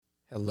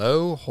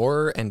Hello,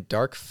 horror and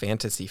dark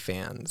fantasy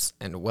fans,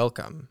 and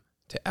welcome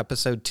to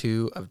episode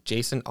 2 of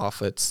Jason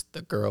Offutt's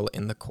The Girl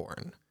in the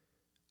Corn.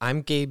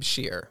 I'm Gabe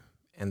Shear,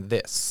 and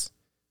this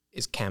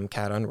is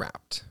Camcat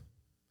Unwrapped.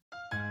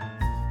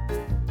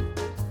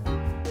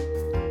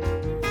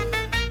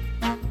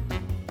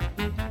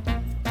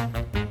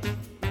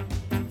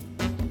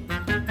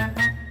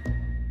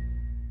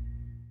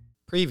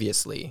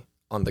 Previously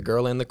on The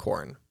Girl in the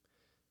Corn,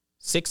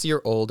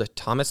 6-year-old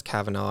Thomas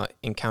Cavanaugh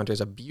encounters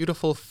a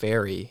beautiful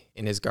fairy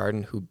in his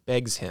garden who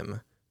begs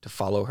him to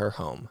follow her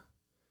home.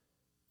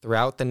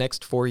 Throughout the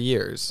next 4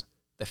 years,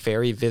 the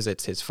fairy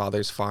visits his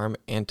father's farm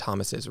and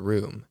Thomas's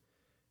room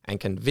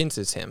and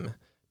convinces him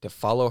to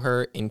follow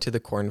her into the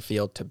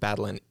cornfield to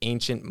battle an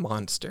ancient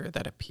monster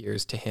that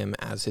appears to him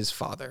as his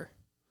father.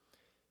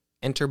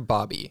 Enter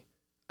Bobby,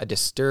 a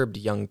disturbed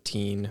young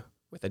teen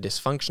with a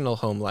dysfunctional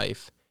home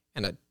life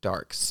and a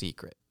dark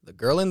secret. The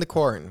Girl in the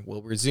Corn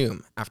will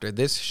resume after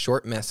this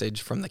short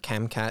message from the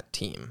Camcat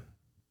team.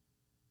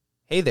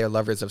 Hey there,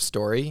 lovers of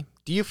story.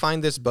 Do you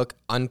find this book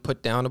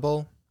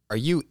unputdownable? Are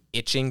you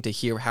itching to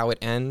hear how it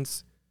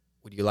ends?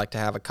 Would you like to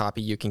have a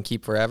copy you can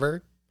keep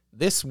forever?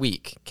 This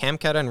week,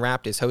 Camcat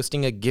Unwrapped is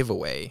hosting a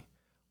giveaway.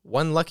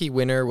 One lucky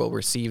winner will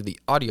receive the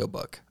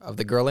audiobook of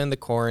The Girl in the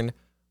Corn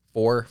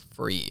for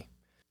free.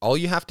 All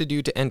you have to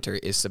do to enter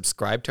is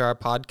subscribe to our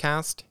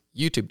podcast,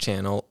 YouTube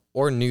channel,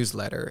 or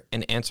newsletter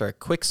and answer a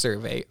quick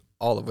survey,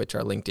 all of which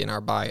are linked in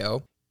our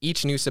bio.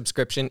 Each new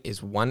subscription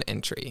is one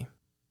entry.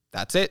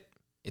 That's it.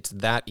 It's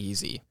that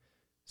easy.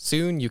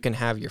 Soon you can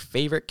have your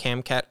favorite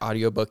Camcat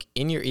audiobook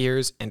in your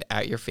ears and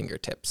at your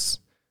fingertips.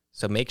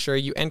 So make sure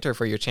you enter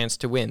for your chance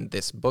to win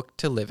this book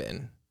to live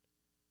in.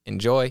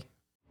 Enjoy!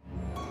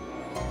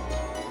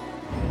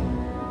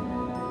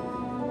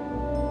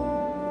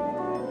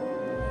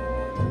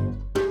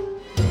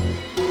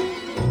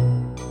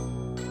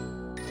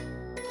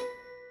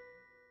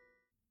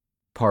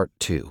 Part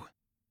 2.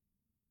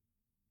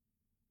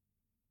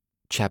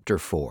 Chapter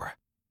 4.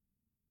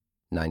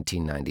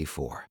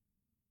 1994.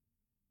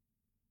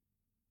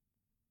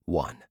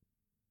 1.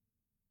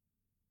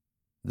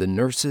 The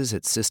nurses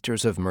at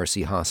Sisters of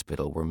Mercy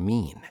Hospital were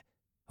mean,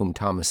 whom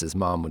Thomas's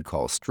mom would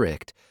call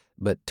strict,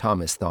 but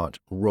Thomas thought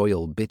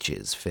royal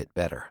bitches fit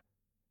better.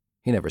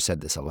 He never said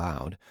this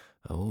aloud.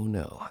 Oh,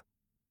 no.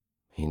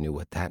 He knew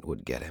what that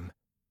would get him.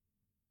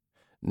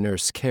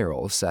 Nurse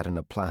Carol sat in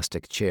a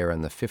plastic chair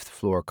in the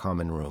 5th-floor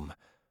common room,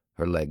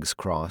 her legs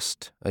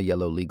crossed, a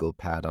yellow legal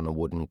pad on a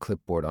wooden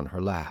clipboard on her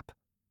lap.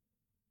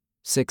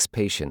 6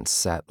 patients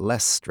sat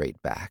less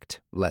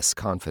straight-backed, less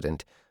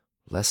confident,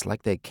 less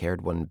like they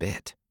cared one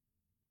bit.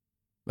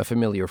 A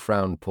familiar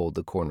frown pulled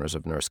the corners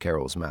of Nurse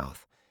Carol's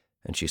mouth,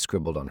 and she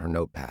scribbled on her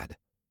notepad.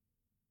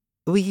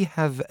 "We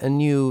have a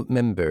new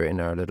member in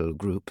our little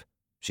group,"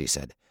 she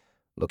said,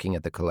 looking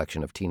at the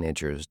collection of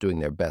teenagers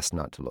doing their best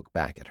not to look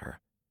back at her.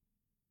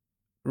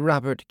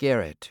 "Robert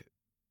Garrett.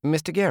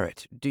 Mr.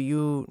 Garrett, do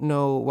you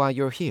know why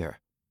you're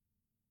here?"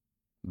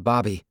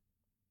 "Bobby,"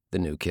 the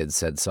new kid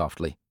said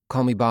softly.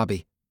 "Call me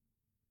Bobby."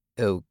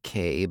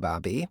 "Okay,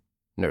 Bobby,"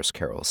 Nurse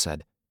Carol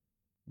said.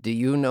 "Do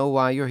you know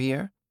why you're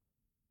here?"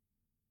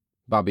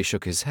 Bobby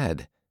shook his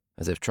head,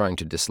 as if trying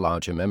to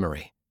dislodge a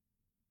memory.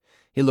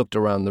 He looked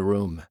around the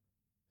room.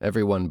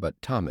 Everyone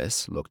but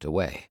Thomas looked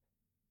away.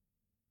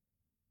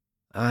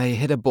 "I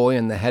hit a boy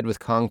in the head with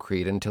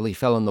concrete until he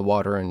fell in the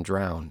water and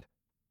drowned,"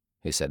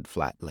 he said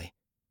flatly.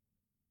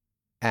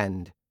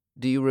 "And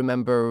do you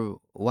remember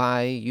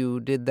why you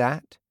did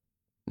that?"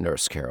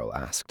 Nurse Carol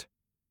asked.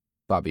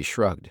 Bobby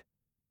shrugged.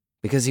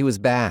 "Because he was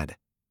bad."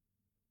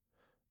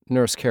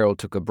 Nurse Carol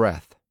took a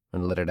breath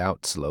and let it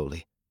out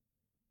slowly.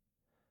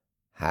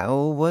 "How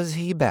was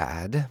he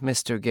bad,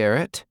 Mr.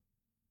 Garrett?"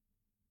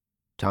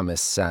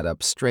 Thomas sat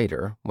up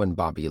straighter when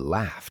Bobby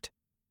laughed.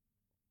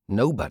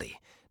 Nobody,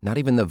 not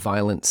even the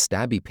violent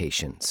stabby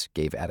patients,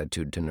 gave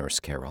attitude to Nurse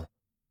Carol.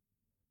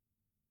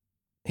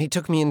 "He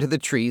took me into the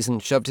trees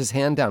and shoved his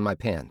hand down my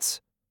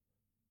pants."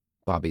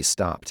 Bobby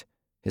stopped,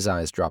 his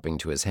eyes dropping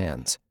to his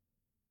hands.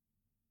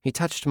 "He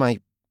touched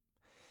my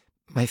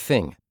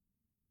thing."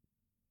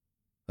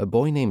 A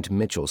boy named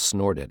Mitchell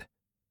snorted.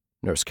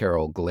 Nurse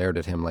Carol glared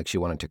at him like she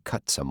wanted to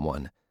cut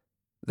someone,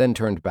 then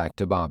turned back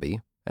to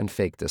Bobby and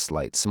faked a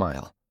slight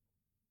smile.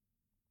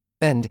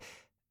 "And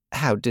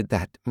how did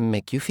that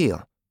make you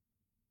feel?"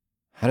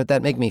 "How did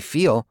that make me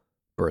feel?"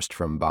 burst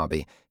from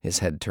Bobby, his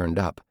head turned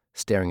up,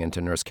 staring into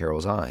Nurse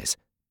Carol's eyes.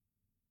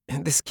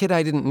 "This kid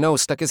I didn't know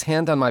stuck his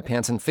hand on my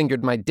pants and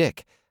fingered my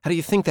dick. How do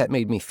you think that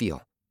made me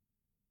feel?"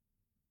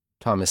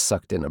 Thomas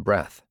sucked in a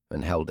breath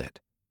and held it.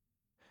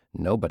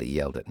 Nobody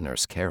yelled at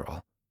Nurse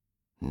Carol.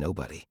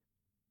 Nobody.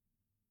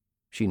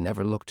 She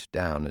never looked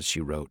down as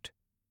she wrote.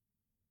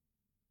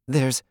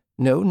 "There's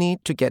no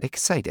need to get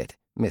excited,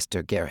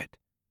 Mr. Garrett."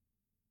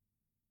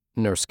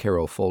 Nurse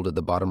Carol folded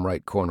the bottom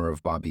right corner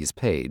of Bobby's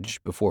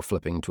page before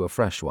flipping to a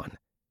fresh one.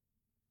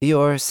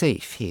 "You're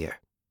safe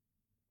here."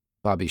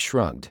 Bobby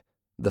shrugged,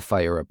 the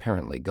fire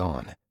apparently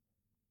gone.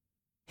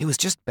 "He was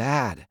just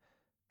bad,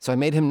 so I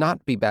made him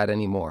not be bad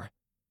anymore."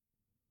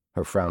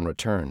 Her frown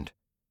returned.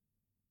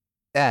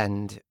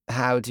 And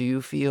how do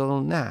you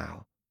feel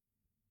now?"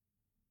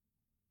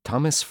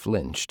 Thomas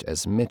flinched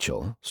as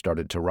Mitchell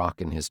started to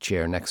rock in his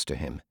chair next to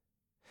him.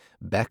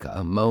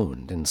 Becca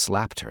moaned and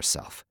slapped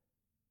herself.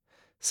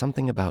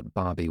 Something about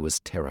Bobby was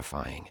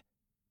terrifying.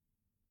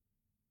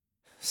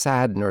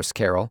 "Sad, Nurse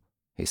Carol,"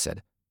 he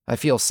said. "I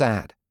feel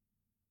sad."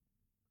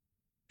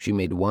 She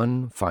made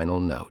one final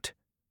note,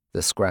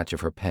 the scratch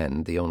of her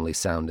pen the only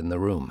sound in the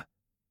room.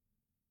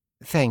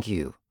 "Thank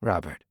you,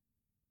 Robert."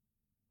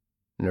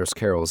 Nurse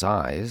Carol's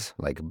eyes,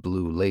 like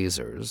blue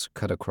lasers,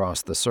 cut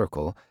across the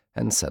circle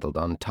and settled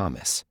on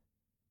Thomas.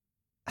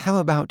 "How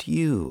about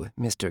you,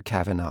 Mr.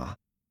 Kavanaugh?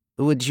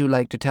 Would you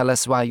like to tell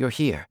us why you're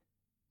here?"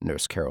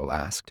 Nurse Carol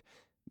asked,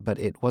 but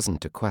it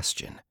wasn't a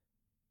question.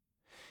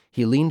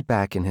 He leaned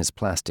back in his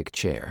plastic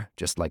chair,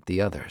 just like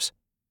the others.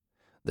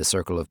 The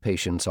circle of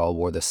patients all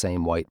wore the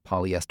same white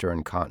polyester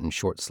and cotton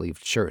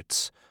short-sleeved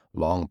shirts,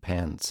 long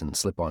pants, and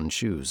slip-on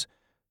shoes.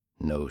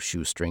 No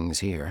shoestrings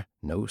here,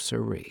 no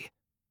siree.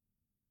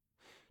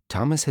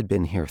 Thomas had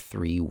been here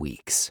 3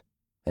 weeks,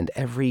 and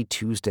every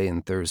Tuesday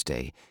and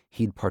Thursday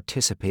he'd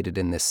participated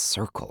in this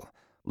circle,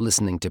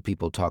 listening to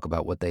people talk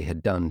about what they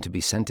had done to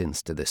be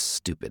sentenced to this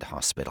stupid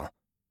hospital.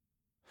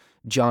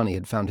 Johnny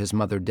had found his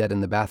mother dead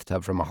in the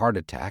bathtub from a heart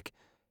attack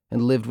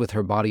and lived with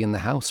her body in the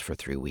house for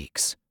 3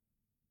 weeks.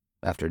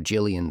 After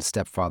Jillian's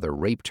stepfather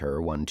raped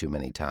her one too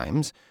many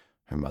times,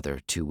 her mother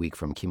too weak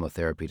from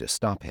chemotherapy to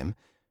stop him,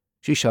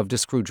 she shoved a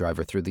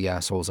screwdriver through the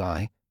asshole's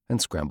eye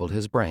and scrambled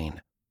his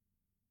brain.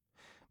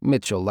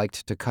 Mitchell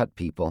liked to cut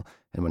people,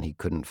 and when he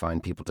couldn't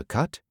find people to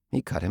cut,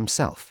 he cut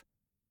himself.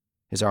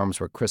 His arms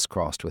were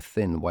crisscrossed with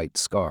thin white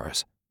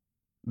scars.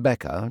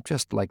 Becca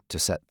just liked to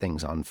set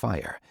things on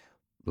fire,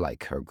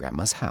 like her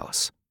grandma's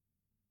house.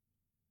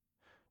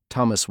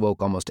 Thomas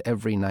woke almost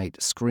every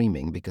night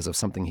screaming because of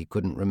something he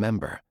couldn't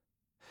remember.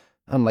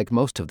 Unlike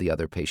most of the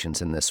other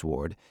patients in this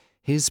ward,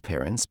 his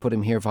parents put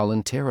him here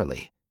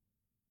voluntarily.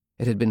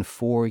 It had been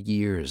 4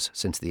 years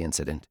since the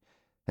incident,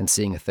 and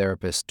seeing a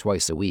therapist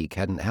twice a week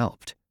hadn't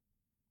helped.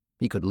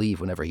 He could leave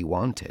whenever he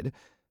wanted,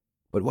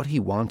 but what he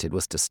wanted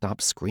was to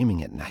stop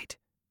screaming at night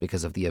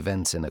because of the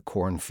events in a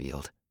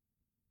cornfield.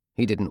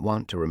 He didn't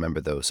want to remember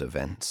those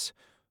events.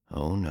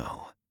 Oh,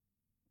 no.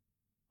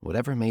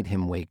 Whatever made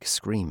him wake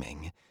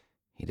screaming,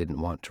 he didn't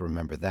want to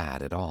remember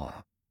that at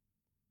all.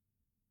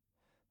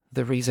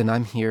 "The reason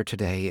I'm here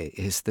today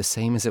is the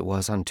same as it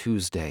was on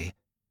Tuesday,"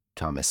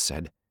 Thomas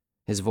said,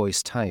 his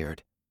voice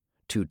tired,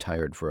 too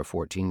tired for a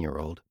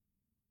 14-year-old.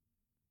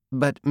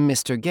 "But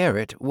Mr.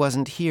 Garrett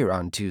wasn't here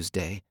on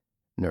Tuesday,"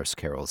 Nurse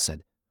Carol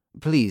said.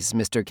 "Please,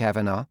 Mr.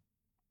 Kavanaugh."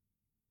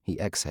 He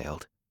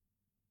exhaled.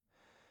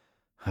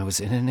 "I was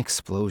in an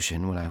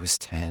explosion when I was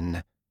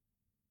 10.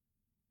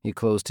 He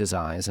closed his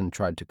eyes and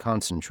tried to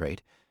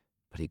concentrate,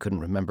 but he couldn't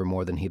remember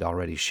more than he'd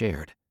already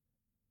shared.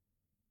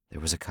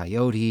 There was a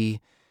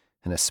coyote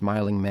and a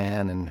smiling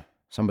man and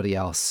somebody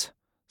else,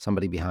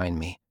 somebody behind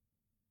me.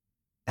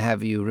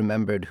 "Have you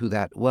remembered who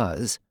that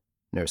was?"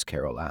 Nurse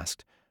Carol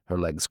asked, her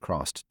legs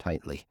crossed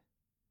tightly.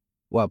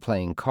 While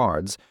playing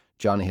cards,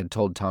 Johnny had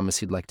told Thomas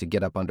he'd like to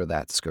get up under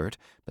that skirt,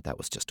 but that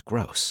was just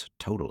gross,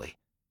 totally.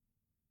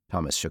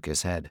 Thomas shook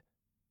his head.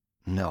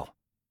 "No."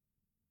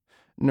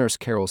 Nurse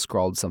Carol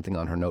scrawled something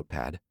on her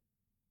notepad.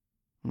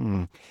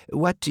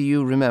 "What do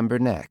you remember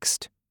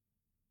next?"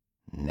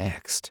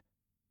 Next?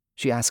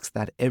 She asks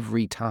that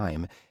every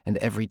time, and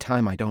every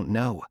time I don't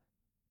know.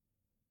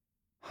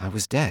 "I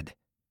was dead,"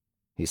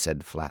 he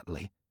said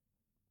flatly.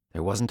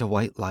 "There wasn't a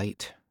white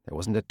light. There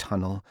wasn't a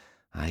tunnel.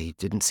 I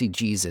didn't see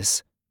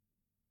Jesus."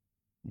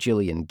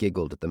 Jillian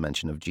giggled at the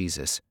mention of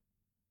Jesus.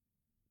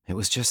 "It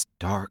was just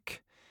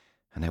dark,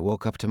 and I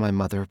woke up to my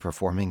mother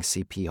performing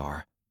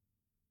CPR."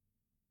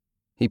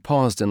 He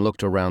paused and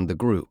looked around the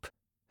group.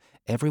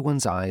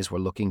 Everyone's eyes were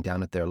looking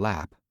down at their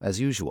lap, as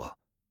usual,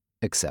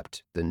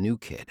 except the new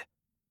kid.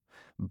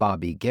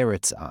 Bobby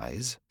Garrett's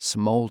eyes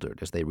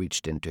smoldered as they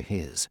reached into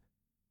his.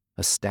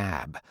 A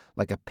stab,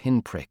 like a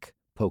pinprick,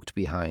 poked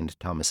behind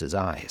Thomas's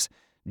eyes,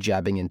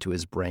 jabbing into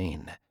his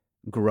brain,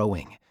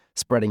 growing,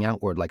 spreading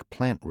outward like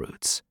plant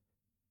roots.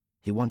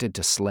 He wanted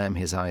to slam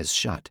his eyes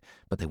shut,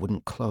 but they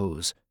wouldn't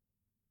close.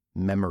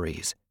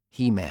 Memories,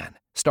 He-Man,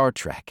 Star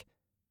Trek,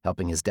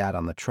 helping his dad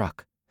on the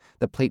truck,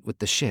 the plate with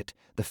the shit,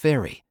 the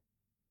ferry.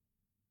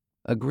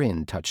 A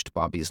grin touched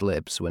Bobby's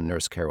lips when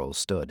Nurse Carol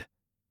stood.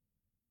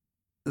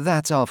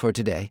 "That's all for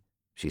today,"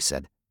 she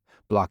said,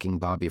 blocking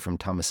Bobby from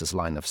Thomas's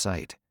line of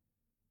sight.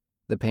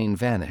 The pain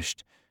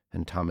vanished,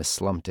 and Thomas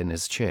slumped in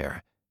his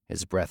chair,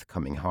 his breath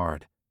coming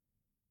hard.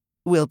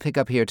 "We'll pick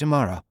up here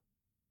tomorrow."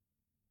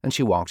 And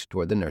she walked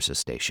toward the nurse's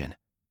station.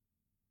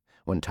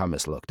 When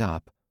Thomas looked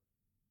up,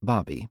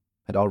 Bobby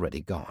had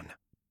already gone.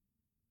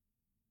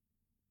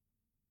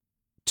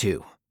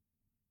 2.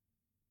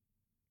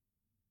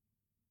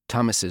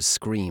 Thomas's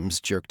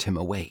screams jerked him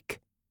awake.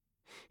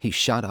 He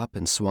shot up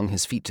and swung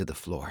his feet to the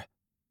floor.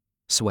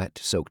 Sweat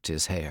soaked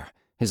his hair,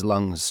 his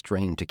lungs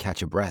strained to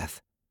catch a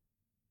breath.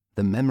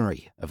 The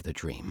memory of the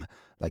dream,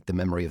 like the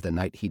memory of the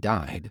night he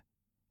died,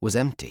 was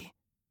empty.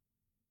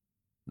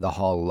 The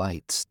hall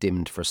lights,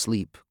 dimmed for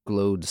sleep,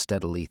 glowed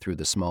steadily through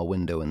the small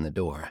window in the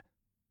door.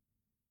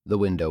 The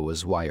window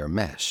was wire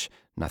mesh.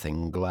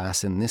 Nothing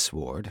glass in this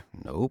ward.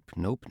 Nope,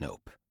 nope,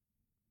 nope.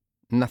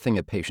 Nothing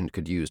a patient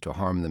could use to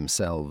harm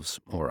themselves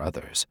or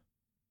others.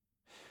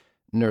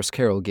 Nurse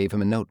Carroll gave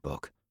him a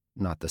notebook,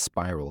 not the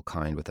spiral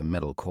kind with a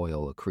metal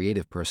coil a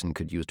creative person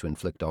could use to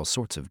inflict all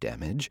sorts of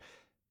damage,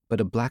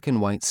 but a black and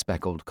white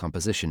speckled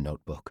composition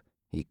notebook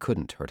he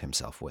couldn't hurt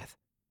himself with.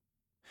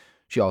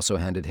 She also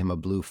handed him a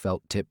blue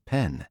felt-tip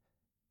pen.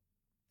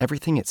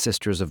 Everything at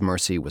Sisters of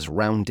Mercy was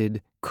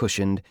rounded,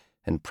 cushioned,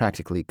 and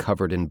practically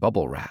covered in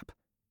bubble wrap.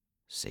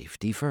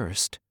 Safety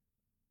first.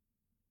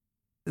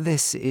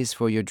 "This is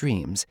for your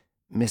dreams,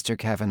 Mr.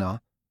 Kavanaugh,"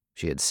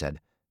 she had said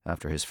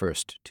after his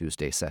first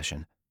Tuesday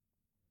session.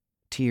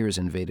 Tears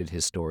invaded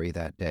his story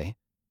that day,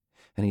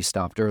 and he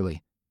stopped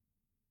early.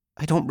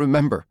 "I don't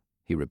remember,"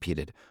 he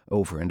repeated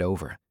over and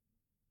over.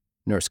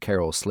 Nurse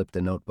Carroll slipped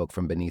the notebook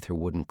from beneath her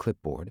wooden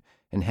clipboard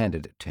and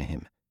handed it to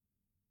him.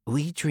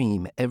 "We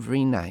dream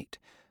every night,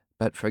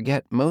 but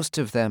forget most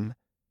of them.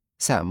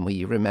 Some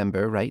we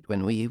remember right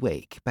when we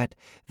wake, but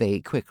they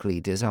quickly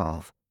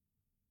dissolve."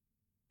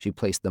 She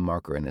placed the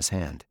marker in his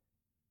hand.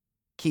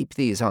 "Keep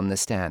these on the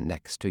stand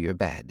next to your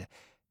bed,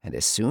 and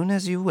as soon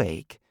as you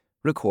wake,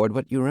 record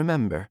what you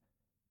remember.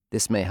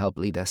 This may help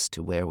lead us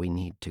to where we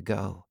need to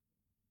go."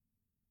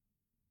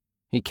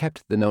 He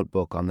kept the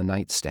notebook on the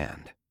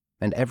nightstand,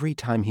 and every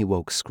time he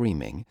woke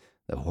screaming,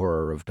 the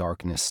horror of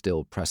darkness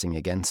still pressing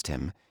against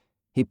him,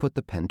 he put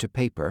the pen to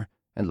paper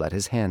and let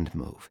his hand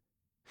move.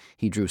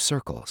 He drew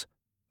circles,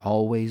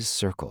 always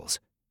circles,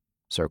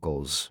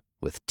 circles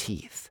with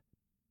teeth.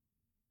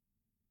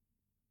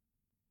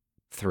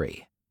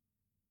 3.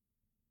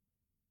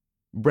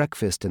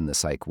 Breakfast in the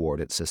psych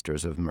ward at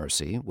Sisters of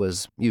Mercy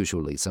was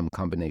usually some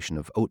combination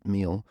of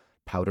oatmeal,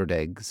 powdered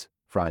eggs,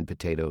 fried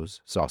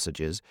potatoes,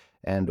 sausages,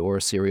 and or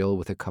cereal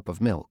with a cup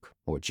of milk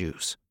or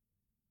juice.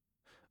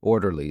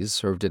 Orderlies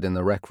served it in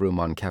the rec room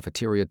on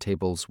cafeteria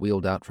tables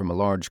wheeled out from a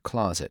large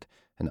closet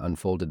and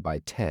unfolded by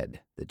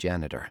Ted, the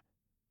janitor.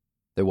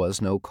 There was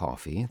no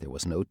coffee, there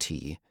was no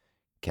tea.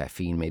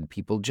 Caffeine made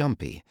people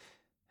jumpy,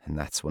 and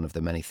that's one of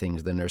the many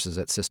things the nurses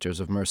at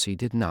Sisters of Mercy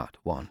did not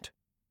want.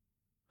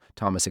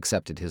 Thomas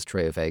accepted his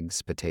tray of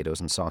eggs,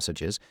 potatoes, and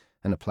sausages,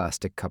 and a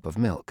plastic cup of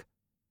milk.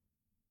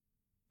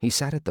 He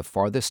sat at the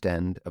farthest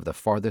end of the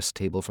farthest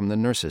table from the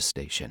nurses'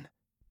 station.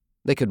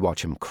 They could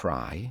watch him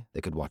cry,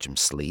 they could watch him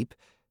sleep,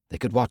 they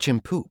could watch him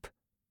poop.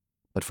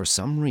 But for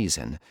some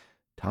reason,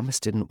 Thomas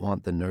didn't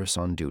want the nurse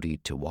on duty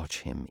to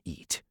watch him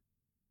eat.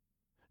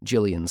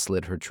 Jillian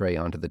slid her tray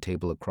onto the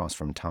table across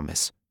from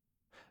Thomas.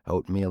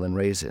 Oatmeal and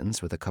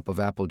raisins with a cup of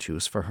apple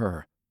juice for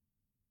her.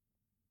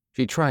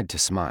 She tried to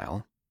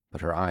smile,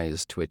 but her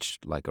eyes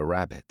twitched like a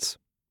rabbit's.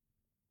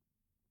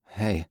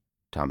 "Hey,"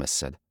 Thomas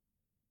said.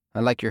 "I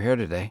like your hair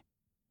today."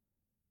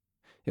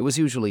 It was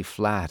usually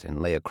flat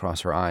and lay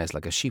across her eyes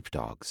like a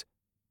sheepdog's,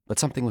 but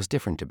something was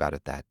different about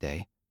it that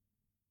day.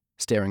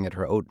 Staring at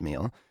her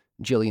oatmeal,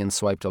 Jillian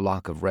swiped a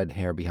lock of red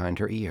hair behind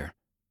her ear.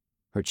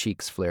 Her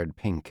cheeks flared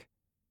pink.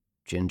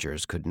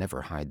 Gingers could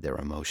never hide their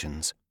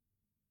emotions.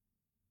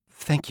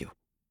 "Thank you,"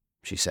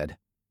 she said,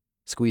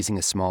 squeezing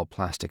a small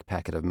plastic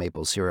packet of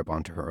maple syrup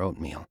onto her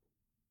oatmeal.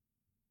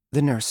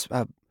 "The nurse,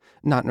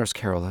 not Nurse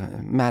Carroll,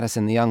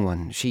 Madison, the young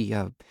one, she,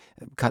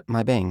 cut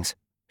my bangs,"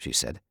 she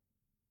said,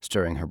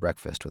 stirring her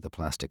breakfast with a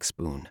plastic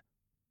spoon.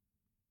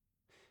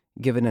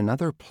 Given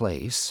another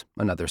place,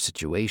 another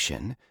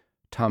situation,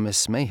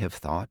 Thomas may have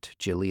thought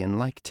Jillian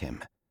liked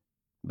him,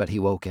 but he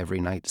woke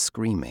every night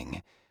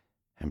screaming,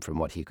 and from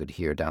what he could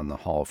hear down the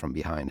hall from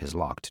behind his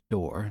locked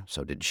door,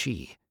 so did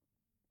she.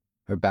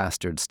 Her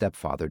bastard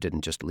stepfather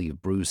didn't just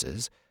leave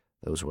bruises,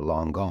 those were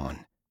long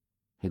gone.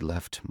 He'd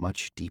left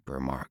much deeper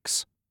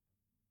marks.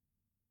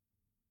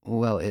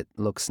 "Well, it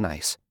looks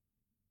nice."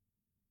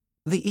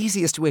 "The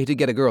easiest way to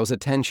get a girl's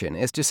attention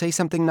is to say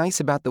something nice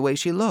about the way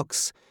she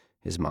looks,"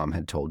 his mom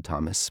had told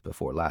Thomas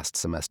before last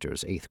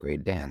semester's 8th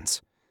grade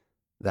dance.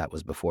 That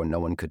was before no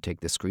one could take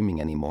the screaming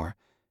anymore,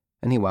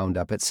 and he wound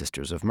up at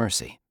Sisters of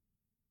Mercy.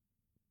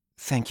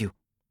 "Thank you,"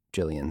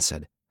 Jillian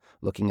said,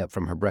 looking up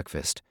from her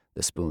breakfast,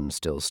 the spoon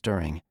still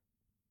stirring.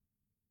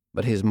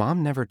 But his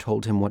mom never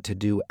told him what to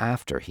do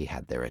after he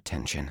had their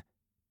attention.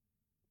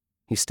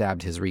 He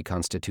stabbed his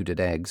reconstituted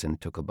eggs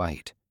and took a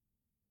bite.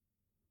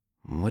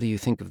 "What do you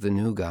think of the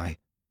new guy?"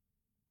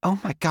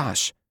 "Oh my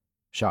gosh!"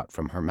 shot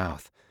from her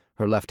mouth,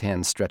 her left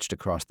hand stretched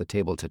across the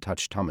table to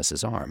touch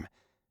Thomas's arm.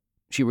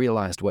 She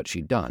realized what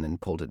she'd done and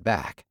pulled it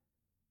back.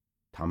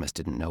 Thomas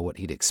didn't know what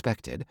he'd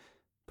expected,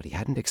 but he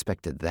hadn't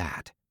expected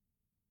that.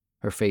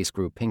 Her face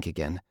grew pink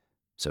again.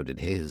 So did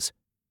his.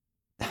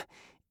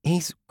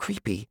 "He's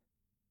creepy."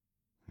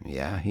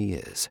 "Yeah, he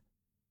is."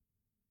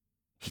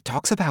 "He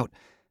talks about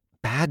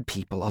bad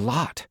people a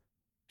lot,"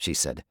 she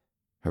said,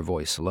 her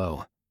voice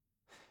low.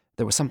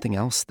 There was something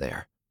else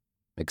there.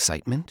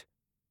 Excitement?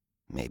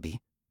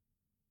 Maybe.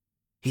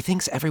 "He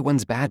thinks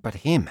everyone's bad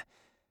but him.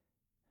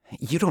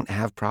 You don't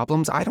have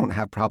problems, I don't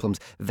have problems.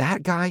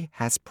 That guy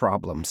has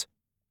problems."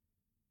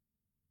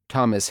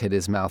 Thomas hid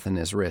his mouth in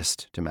his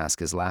wrist to mask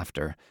his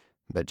laughter,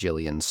 but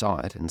Jillian saw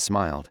it and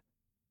smiled.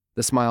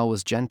 The smile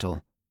was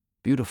gentle,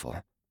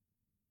 beautiful.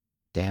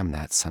 Damn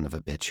that son of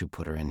a bitch who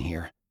put her in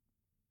here.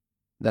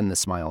 Then the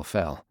smile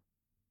fell.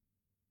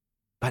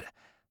 But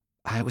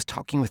I was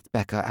talking with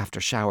Becca after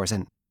showers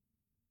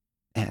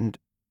and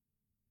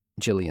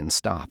Jillian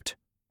stopped,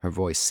 her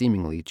voice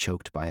seemingly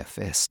choked by a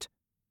fist.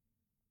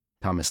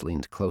 Thomas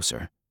leaned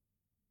closer.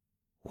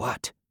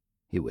 What?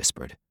 He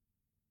whispered.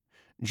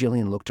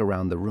 Jillian looked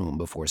around the room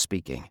before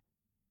speaking.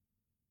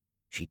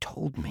 She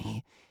told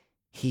me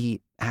he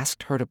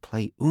asked her to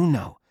play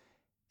Uno,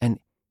 and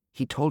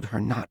he told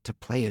her not to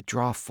play a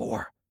draw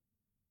 4.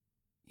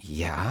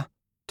 Yeah,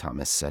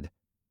 Thomas said.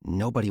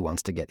 Nobody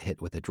wants to get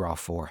hit with a draw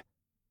 4.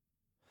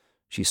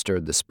 She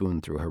stirred the spoon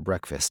through her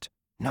breakfast.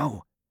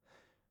 No,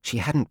 she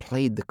hadn't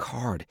played the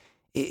card.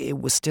 It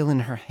was still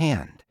in her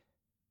hand.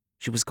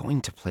 She was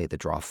going to play the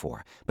draw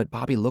 4, but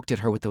Bobby looked at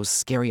her with those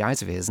scary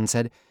eyes of his and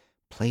said,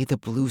 "Play the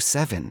blue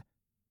 7.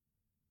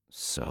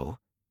 So?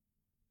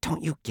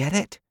 Don't you get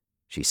it?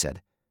 She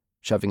said,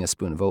 shoving a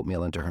spoon of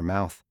oatmeal into her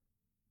mouth.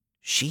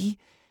 She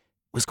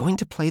was going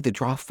to play the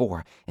draw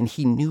 4, and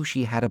he knew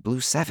she had a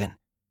blue 7.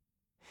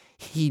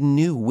 He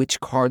knew which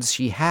cards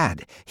she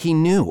had. He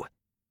knew.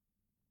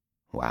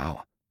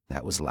 Wow,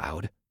 that was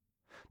loud.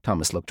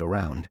 Thomas looked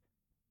around.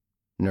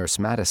 Nurse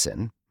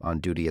Madison, on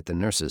duty at the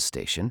nurses'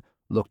 station,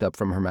 looked up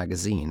from her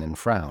magazine and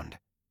frowned.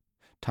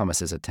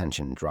 Thomas's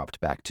attention dropped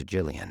back to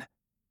Jillian.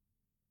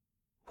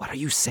 What are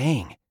you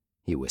saying?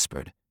 He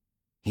whispered.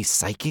 He's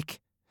psychic?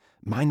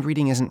 Mind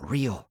reading isn't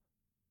real.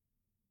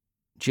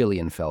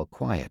 Jillian fell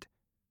quiet,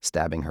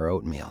 stabbing her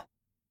oatmeal.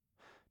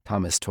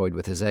 Thomas toyed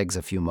with his eggs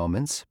a few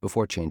moments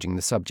before changing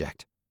the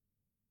subject.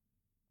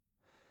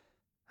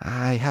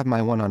 I have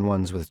my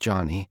one-on-ones with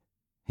Johnny,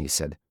 he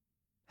said.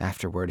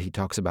 Afterward, he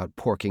talks about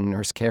porking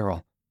Nurse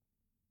Carol.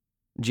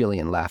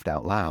 Jillian laughed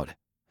out loud.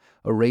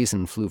 A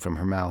raisin flew from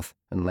her mouth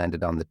and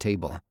landed on the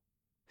table.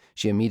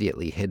 She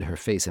immediately hid her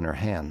face in her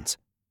hands.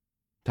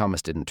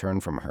 Thomas didn't turn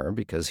from her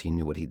because he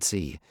knew what he'd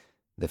see,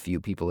 the few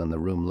people in the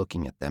room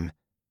looking at them.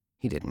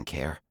 He didn't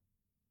care.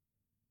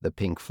 The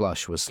pink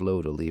flush was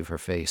slow to leave her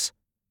face.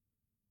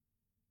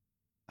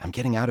 I'm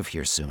getting out of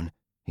here soon,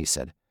 he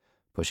said,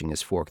 pushing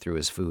his fork through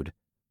his food.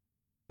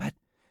 But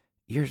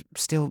you're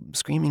still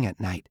screaming at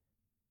night.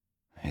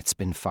 It's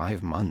been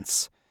 5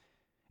 months.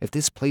 If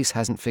this place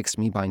hasn't fixed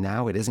me by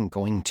now, it isn't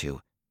going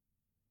to.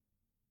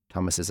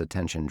 Thomas's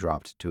attention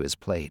dropped to his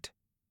plate.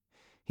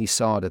 He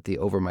sawed at the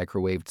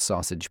over-microwaved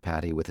sausage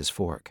patty with his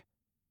fork.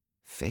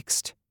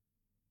 Fixed?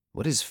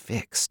 What is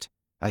fixed?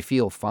 I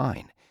feel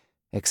fine,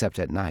 except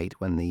at night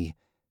when the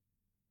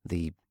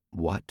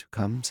what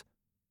comes?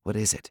 What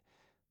is it?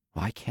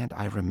 Why can't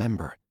I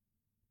remember?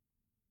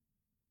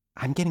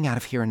 I'm getting out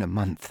of here in a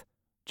month,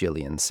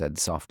 Jillian said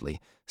softly,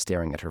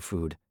 staring at her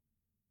food.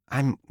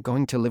 I'm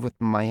going to live with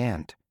my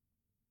aunt.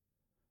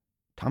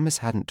 Thomas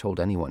hadn't told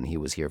anyone he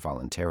was here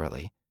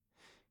voluntarily.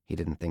 He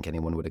didn't think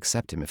anyone would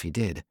accept him if he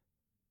did.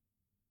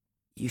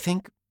 You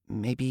think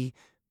maybe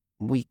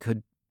we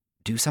could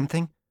do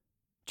something?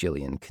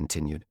 Jillian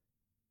continued.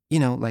 You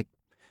know, like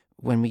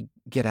when we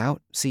get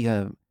out, see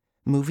a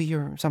movie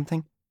or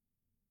something?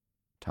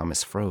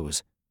 Thomas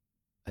froze.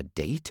 A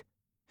date?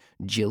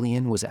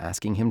 Jillian was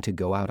asking him to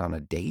go out on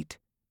a date?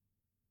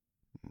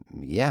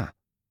 Yeah,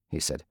 he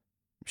said.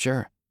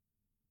 Sure.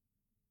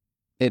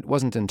 It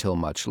wasn't until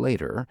much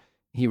later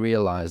he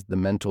realized the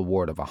mental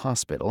ward of a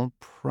hospital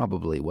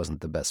probably wasn't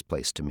the best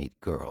place to meet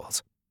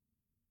girls.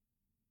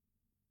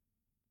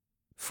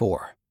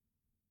 4.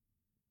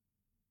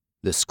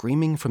 The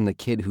screaming from the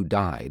kid who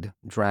died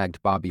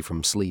dragged Bobby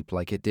from sleep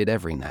like it did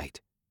every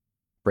night,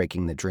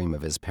 breaking the dream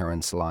of his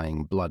parents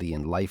lying bloody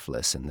and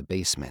lifeless in the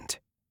basement.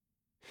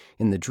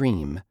 In the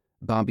dream,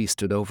 Bobby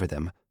stood over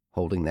them,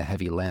 holding the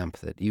heavy lamp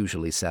that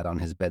usually sat on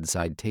his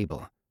bedside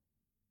table.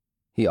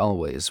 He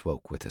always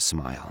woke with a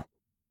smile.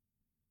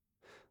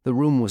 The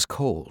room was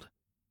cold.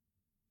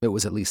 It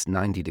was at least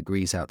 90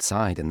 degrees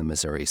outside in the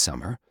Missouri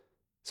summer,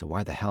 so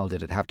why the hell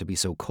did it have to be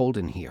so cold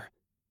in here?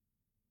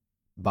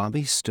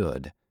 Bobby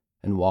stood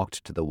and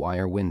walked to the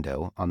wire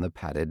window on the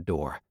padded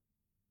door.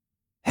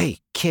 Hey,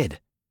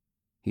 kid,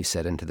 he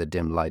said into the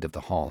dim light of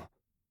the hall.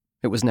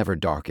 It was never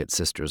dark at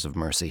Sisters of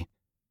Mercy.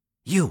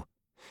 You,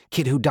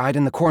 kid who died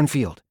in the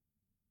cornfield.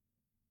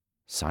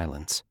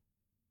 Silence.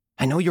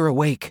 I know you're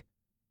awake.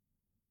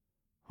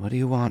 What do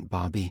you want,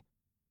 Bobby?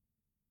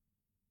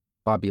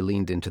 Bobby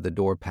leaned into the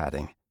door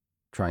padding,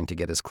 trying to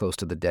get as close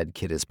to the dead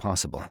kid as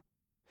possible.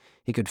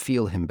 He could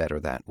feel him better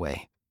that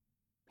way.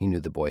 He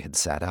knew the boy had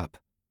sat up.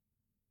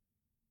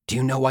 Do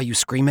you know why you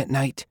scream at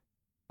night?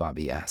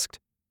 Bobby asked.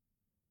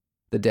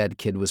 The dead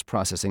kid was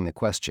processing the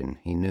question,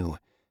 he knew.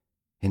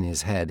 In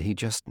his head, he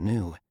just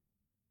knew.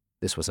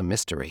 This was a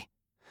mystery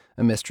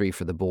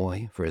for the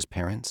boy, for his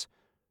parents,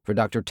 for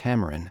Dr.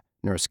 Tamarin,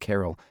 Nurse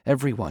Carol,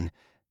 everyone,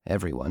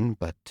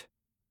 but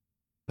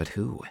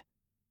who?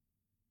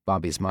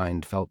 Bobby's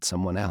mind felt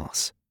someone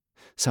else,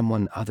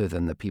 someone other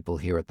than the people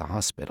here at the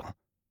hospital.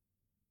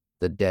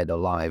 The dead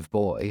alive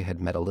boy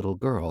had met a little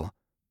girl,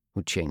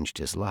 who changed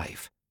his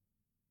life.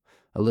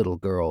 A little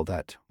girl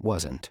that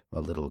wasn't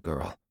a little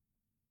girl.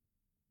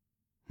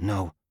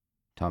 "No,"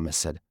 Thomas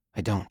said.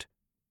 "I don't."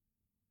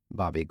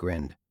 Bobby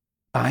grinned.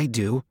 "I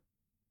do."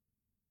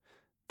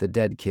 The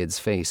dead kid's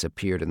face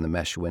appeared in the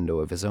mesh window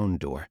of his own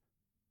door.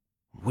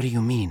 "What do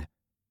you mean?"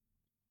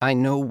 "I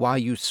know why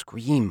you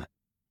scream,"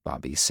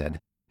 Bobby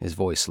said, his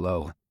voice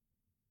low.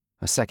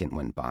 A second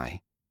went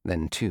by,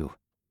 then 2.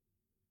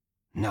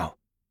 "No,"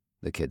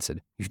 the kid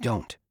said. "You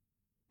don't.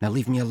 Now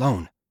leave me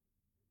alone."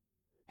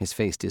 His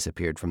face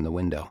disappeared from the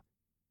window.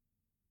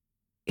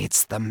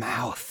 "It's the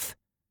mouth,"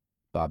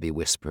 Bobby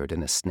whispered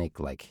in a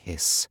snake-like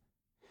hiss.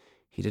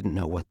 He didn't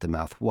know what the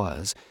mouth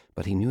was,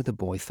 but he knew the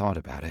boy thought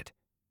about it,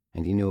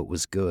 and he knew it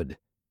was good,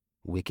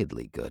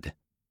 wickedly good.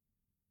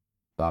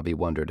 Bobby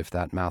wondered if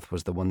that mouth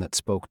was the one that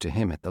spoke to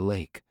him at the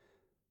lake.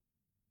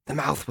 "The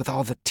mouth with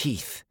all the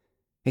teeth.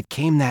 It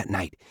came that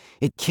night.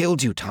 It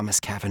killed you, Thomas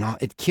Cavanaugh.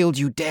 It killed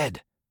you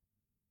dead."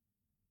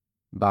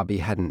 Bobby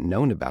hadn't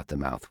known about the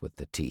mouth with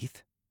the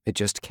teeth. It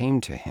just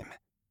came to him.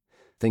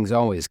 Things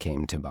always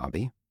came to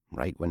Bobby,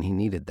 right when he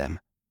needed them.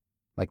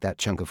 Like that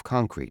chunk of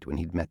concrete when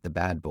he'd met the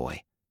bad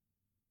boy.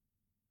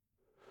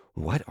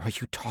 "What are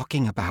you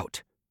talking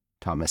about?"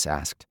 Thomas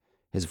asked,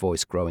 his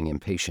voice growing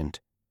impatient.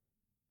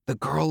 "The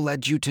girl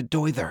led you to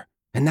Doither,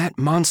 and that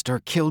monster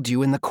killed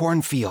you in the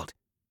cornfield,"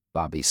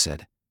 Bobby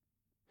said.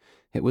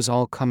 It was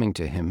all coming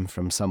to him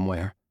from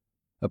somewhere,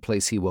 a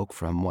place he woke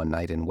from one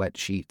night in wet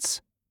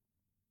sheets.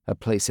 A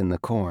place in the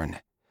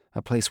corn,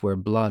 a place where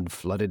blood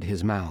flooded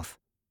his mouth.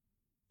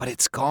 "But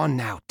it's gone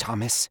now,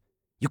 Thomas.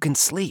 You can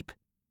sleep.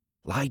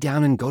 Lie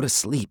down and go to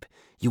sleep.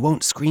 You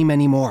won't scream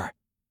anymore."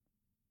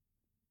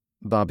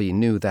 Bobby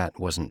knew that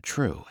wasn't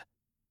true.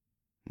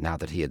 Now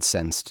that he had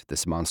sensed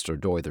this monster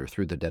Doither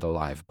through the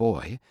dead-alive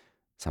boy,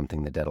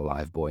 something the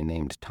dead-alive boy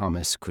named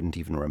Thomas couldn't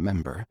even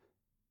remember,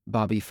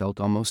 Bobby felt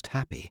almost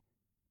happy.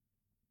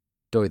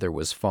 Doither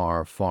was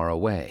far, far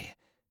away,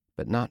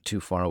 but not too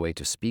far away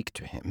to speak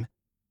to him.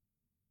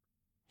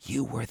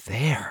 "You were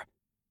there."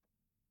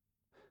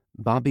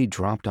 Bobby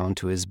dropped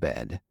onto his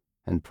bed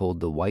and pulled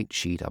the white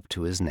sheet up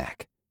to his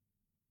neck.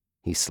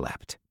 He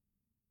slept.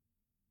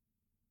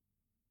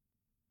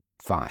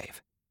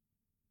 5.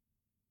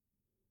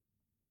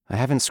 "I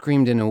haven't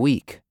screamed in a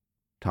week,"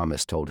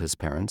 Thomas told his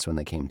parents when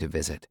they came to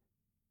visit.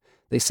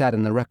 They sat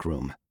in the rec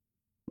room,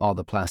 all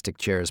the plastic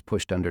chairs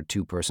pushed under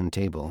 2-person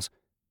tables,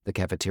 the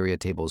cafeteria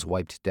tables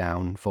wiped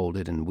down,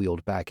 folded, and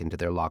wheeled back into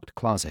their locked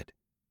closet.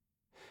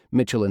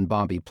 Mitchell and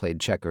Bobby played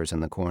checkers in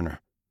the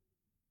corner.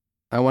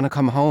 "I want to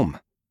come home."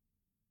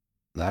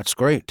 "That's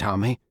great,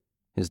 Tommy,"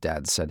 his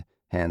dad said,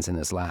 hands in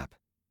his lap.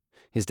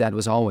 His dad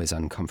was always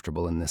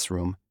uncomfortable in this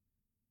room.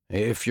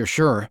 "If you're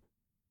sure."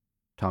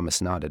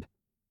 Thomas nodded.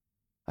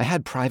 "I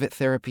had private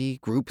therapy,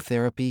 group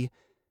therapy.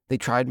 They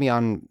tried me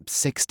on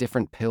 6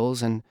 different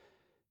pills, and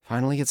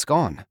finally it's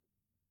gone."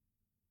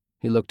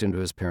 He looked into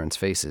his parents'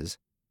 faces.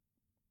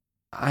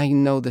 "I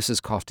know this is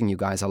costing you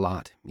guys a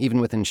lot, even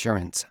with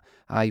insurance.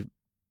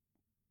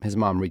 His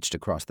mom reached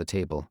across the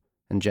table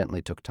and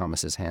gently took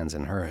Thomas's hands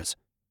in hers.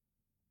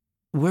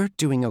 "We're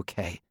doing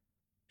okay,"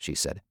 she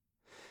said.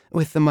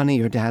 "With the money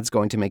your dad's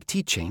going to make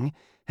teaching,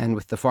 and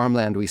with the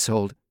farmland we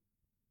sold."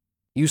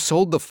 "You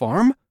sold the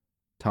farm?"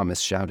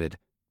 Thomas shouted.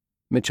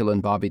 Mitchell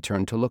and Bobby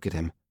turned to look at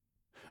him.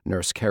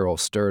 Nurse Carol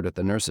stirred at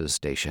the nurse's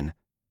station.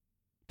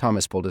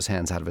 Thomas pulled his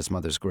hands out of his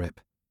mother's grip.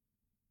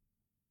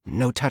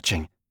 "No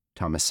touching,"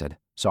 Thomas said,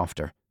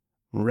 softer.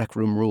 "Rec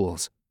room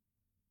rules."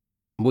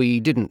 "We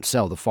didn't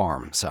sell the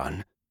farm,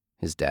 son,"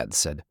 his dad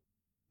said.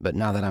 "But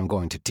now that I'm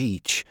going to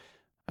teach,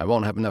 I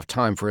won't have enough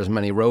time for as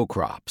many row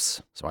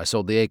crops, so I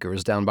sold the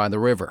acres down by the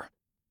river."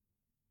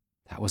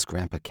 That was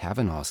Grandpa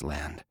Cavanaugh's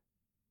land.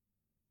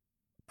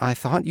 "I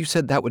thought you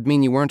said that would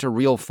mean you weren't a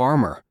real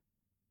farmer."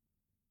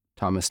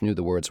 Thomas knew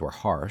the words were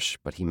harsh,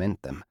 but he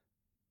meant them.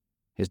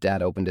 His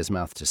dad opened his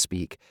mouth to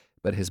speak,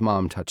 but his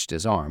mom touched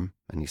his arm,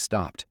 and he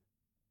stopped.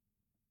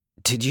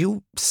 "Did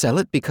you sell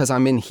it because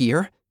I'm in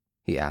here?"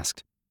 he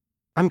asked.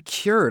 "I'm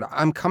cured.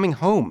 I'm coming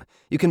home.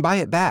 You can buy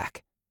it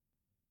back."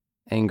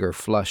 Anger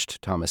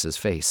flushed Thomas's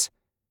face.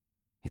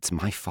 "It's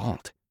my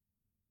fault."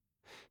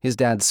 His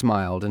dad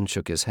smiled and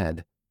shook his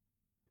head.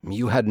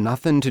 "You had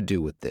nothing to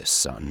do with this,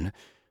 son,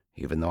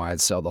 even though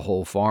I'd sell the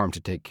whole farm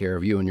to take care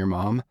of you and your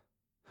mom.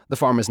 The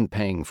farm isn't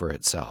paying for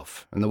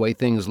itself, and the way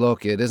things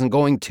look, it isn't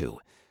going to.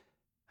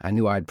 I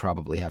knew I'd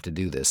probably have to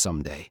do this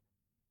someday."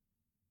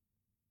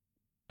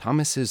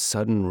 Thomas's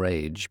sudden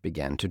rage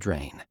began to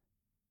drain.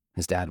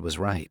 His dad was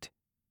right.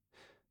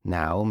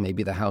 Now,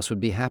 maybe the house would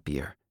be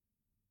happier.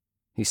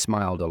 He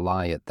smiled a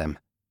lie at them.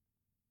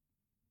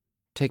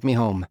 "Take me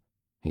home,"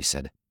 he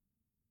said.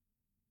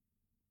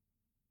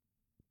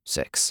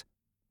 6.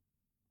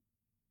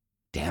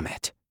 Damn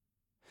it.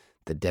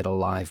 The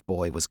dead-alive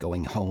boy was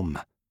going home.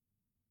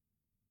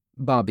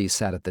 Bobby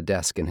sat at the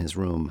desk in his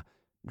room,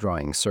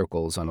 drawing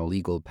circles on a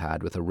legal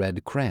pad with a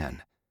red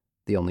crayon,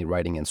 the only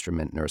writing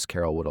instrument Nurse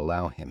Carol would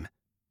allow him.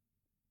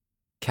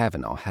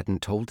 Cavanaugh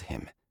hadn't told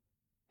him.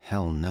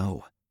 Hell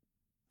no.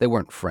 They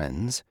weren't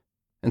friends,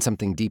 and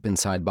something deep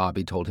inside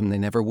Bobby told him they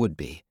never would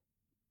be.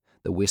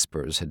 The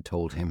whispers had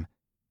told him,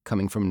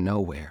 coming from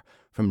nowhere,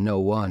 from no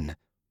one,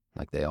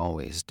 like they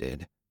always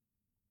did.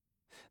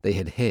 They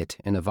had hit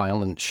in a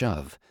violent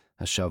shove,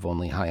 a shove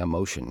only high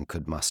emotion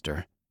could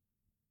muster.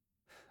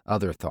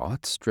 Other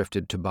thoughts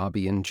drifted to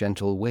Bobby in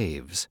gentle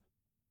waves.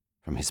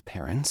 From his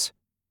parents?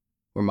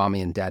 Were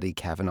Mommy and Daddy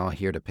Kavanaugh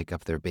here to pick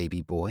up their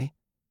baby boy?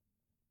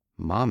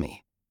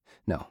 Mommy?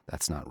 No,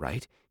 that's not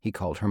right. He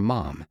called her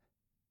Mom.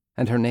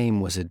 And her name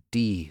was a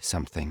D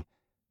something.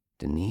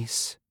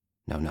 Denise?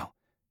 No.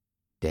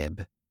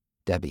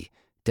 Debbie.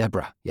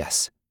 Deborah,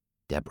 yes.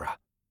 Deborah.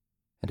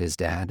 And his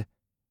dad?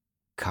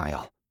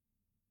 Kyle.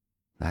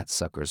 That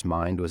sucker's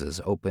mind was as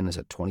open as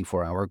a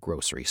 24-hour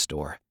grocery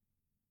store.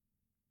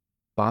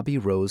 Bobby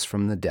rose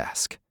from the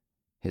desk,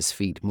 his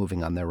feet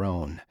moving on their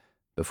own,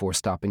 before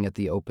stopping at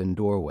the open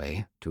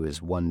doorway to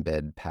his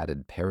one-bed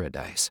padded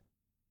paradise.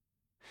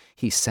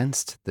 He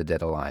sensed the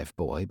dead-alive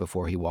boy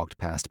before he walked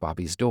past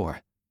Bobby's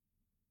door.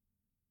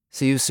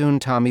 "See you soon,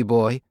 Tommy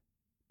boy,"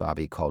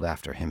 Bobby called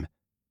after him,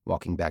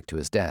 walking back to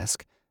his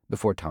desk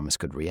before Thomas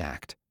could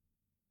react.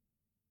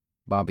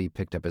 Bobby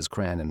picked up his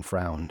crayon and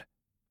frowned.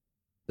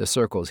 The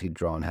circles he'd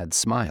drawn had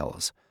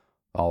smiles,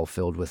 all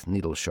filled with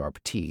needle-sharp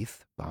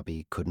teeth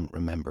Bobby couldn't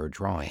remember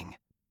drawing.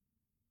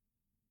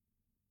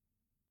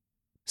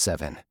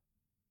 7.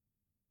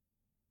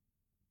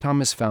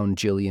 Thomas found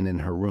Jillian in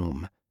her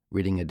room,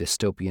 reading a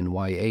dystopian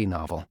YA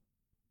novel.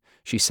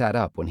 She sat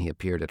up when he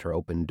appeared at her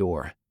open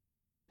door.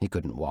 He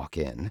couldn't walk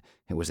in.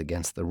 It was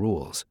against the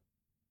rules.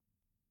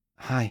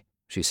 "Hi,"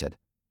 she said,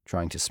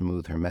 trying to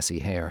smooth her messy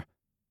hair.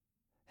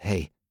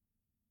 "Hey."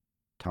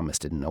 Thomas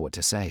didn't know what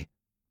to say.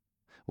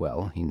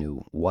 Well, he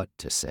knew what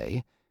to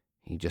say.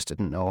 He just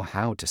didn't know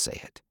how to say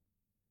it.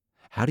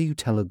 How do you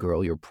tell a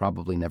girl you're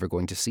probably never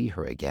going to see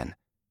her again?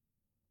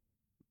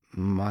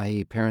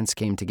 "My parents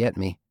came to get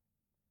me."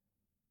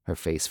 Her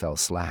face fell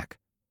slack.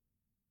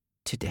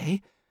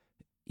 "Today?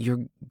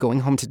 You're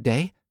going home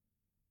today?"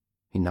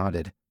 He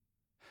nodded.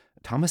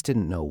 Thomas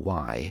didn't know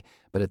why,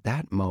 but at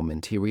that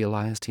moment he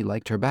realized he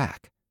liked her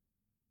back.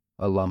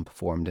 A lump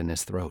formed in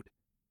his throat.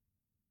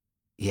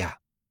 "Yeah,"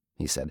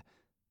 he said,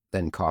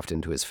 then coughed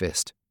into his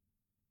fist.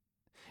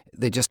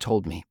 "They just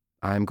told me.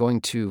 I'm going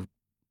to,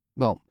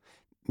 well,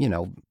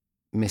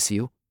 miss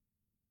you."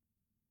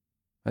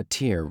 A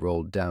tear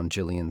rolled down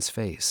Jillian's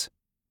face.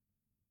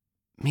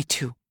 "Me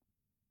too."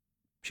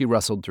 She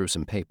rustled through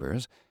some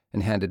papers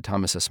and handed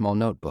Thomas a small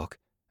notebook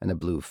and a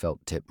blue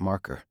felt-tip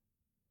marker.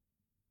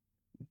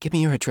 "Give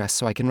me your address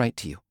so I can write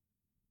to you."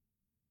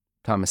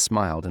 Thomas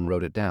smiled and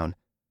wrote it down.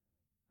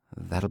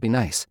 "That'll be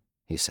nice,"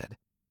 he said.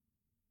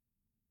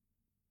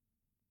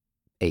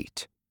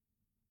 8.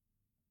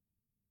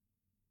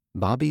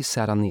 Bobby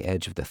sat on the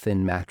edge of the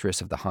thin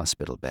mattress of the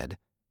hospital bed,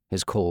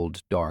 his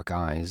cold, dark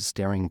eyes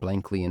staring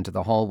blankly into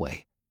the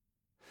hallway.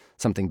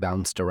 Something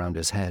bounced around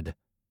his head.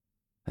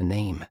 A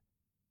name.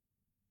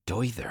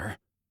 Doither.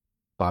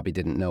 Bobby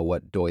didn't know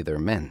what Doither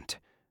meant.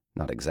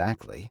 Not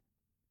exactly.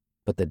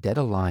 But the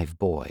dead-alive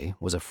boy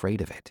was afraid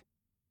of it.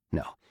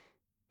 No,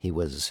 he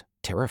was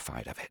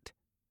terrified of it.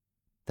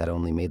 That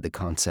only made the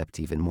concept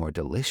even more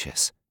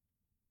delicious.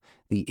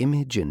 The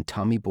image in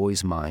Tommy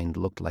Boy's mind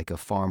looked like a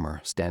farmer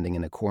standing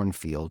in a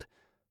cornfield,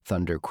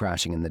 thunder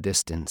crashing in the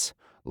distance,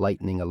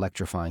 lightning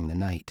electrifying the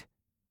night.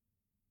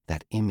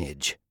 That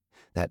image,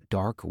 that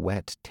dark,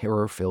 wet,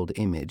 terror-filled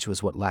image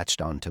was what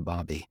latched on to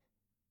Bobby.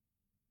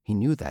 He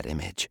knew that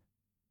image.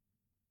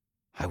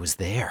 I was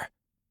there.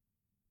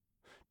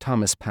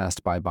 Thomas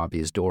passed by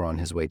Bobby's door on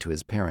his way to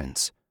his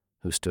parents,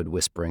 who stood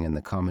whispering in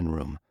the common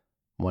room,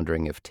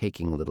 wondering if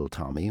taking little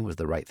Tommy was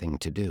the right thing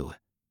to do.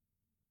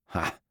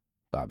 Ha,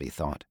 Bobby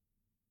thought.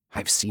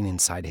 I've seen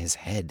inside his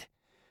head.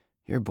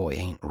 Your boy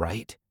ain't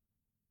right.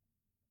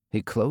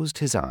 He closed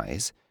his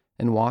eyes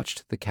and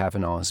watched the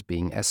Kavanaughs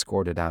being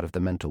escorted out of the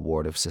mental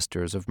ward of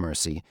Sisters of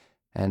Mercy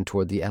and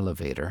toward the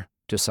elevator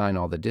to sign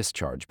all the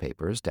discharge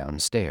papers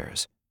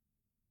downstairs.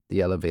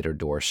 The elevator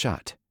door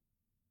shut,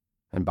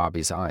 and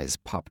Bobby's eyes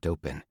popped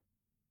open.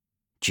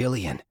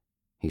 "Jillian,"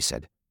 he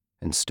said,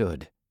 and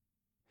stood.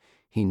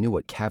 He knew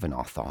what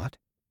Kavanaugh thought.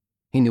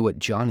 He knew what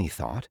Johnny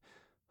thought.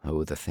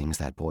 Oh, the things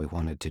that boy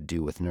wanted to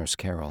do with Nurse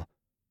Carol.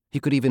 He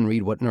could even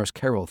read what Nurse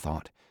Carol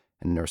thought,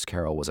 and Nurse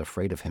Carol was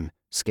afraid of him,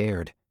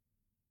 scared.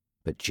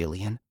 But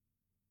Jillian?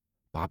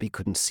 Bobby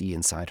couldn't see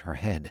inside her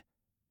head.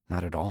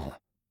 Not at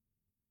all.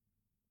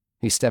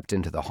 He stepped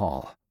into the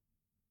hall.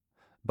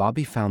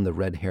 Bobby found the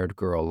red-haired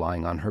girl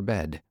lying on her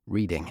bed,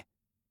 reading.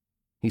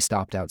 He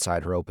stopped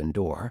outside her open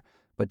door,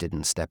 but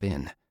didn't step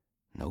in.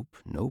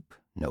 Nope.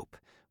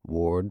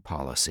 Ward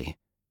policy.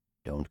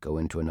 Don't go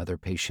into another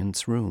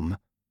patient's room.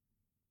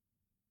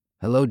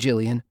 "Hello,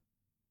 Jillian."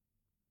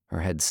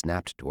 Her head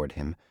snapped toward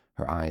him,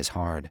 her eyes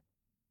hard.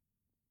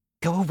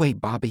 "Go away,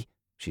 Bobby,"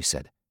 she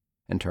said,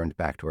 and turned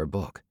back to her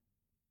book.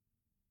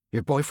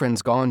 "Your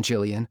boyfriend's gone,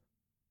 Jillian."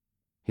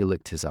 He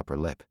licked his upper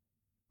lip.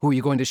 "Who are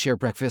you going to share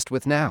breakfast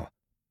with now?"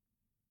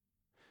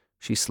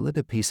 She slid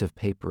a piece of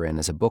paper in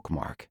as a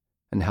bookmark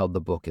and held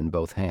the book in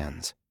both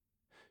hands.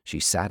 She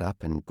sat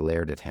up and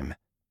glared at him,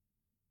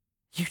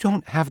 You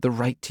don't have the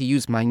right to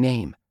use my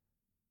name.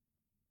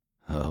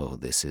 Oh,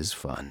 this is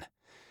fun.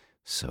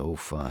 So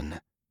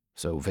fun.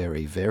 So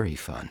very, very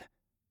fun.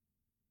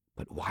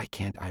 But why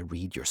can't I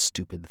read your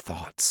stupid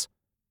thoughts?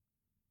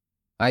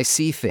 I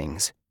see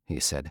things, he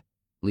said,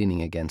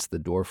 leaning against the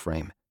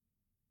doorframe.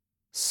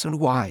 So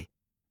do I,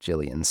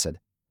 Jillian said.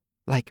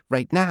 Like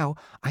right now,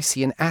 I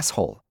see an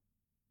asshole.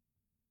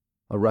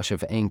 A rush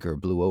of anger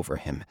blew over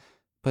him,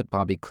 but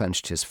Bobby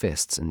clenched his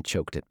fists and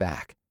choked it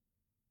back.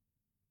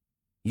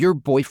 Your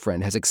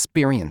boyfriend has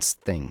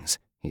experienced things,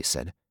 he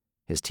said,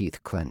 his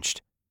teeth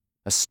clenched.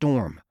 A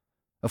storm,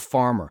 a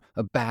farmer,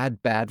 a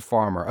bad, bad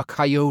farmer, a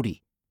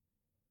coyote.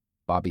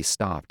 Bobby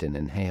stopped and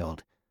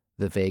inhaled,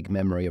 the vague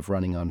memory of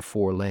running on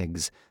 4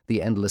 legs,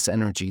 the endless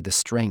energy, the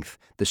strength,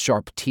 the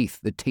sharp teeth,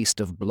 the taste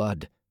of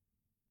blood.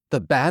 The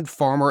bad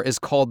farmer is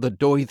called the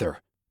Doither.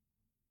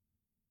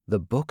 The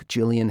book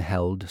Jillian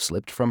held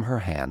slipped from her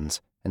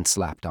hands and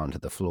slapped onto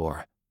the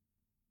floor.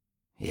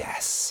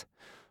 Yes.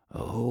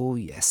 Oh,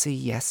 yesy,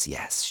 yes,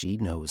 yes, she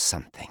knows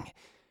something.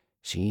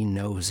 She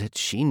knows it,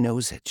 she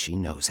knows it, she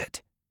knows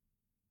it.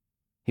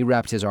 He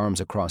wrapped his arms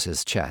across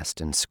his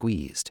chest and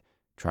squeezed,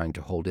 trying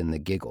to hold in the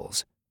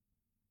giggles.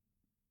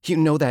 You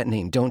know that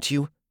name, don't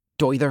you?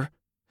 Doither?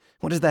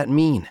 What does that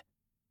mean?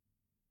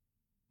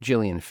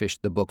 Jillian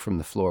fished the book from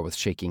the floor with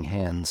shaking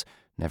hands,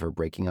 never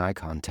breaking eye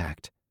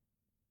contact.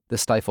 The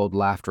stifled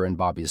laughter in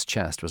Bobby's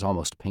chest was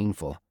almost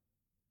painful.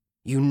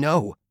 You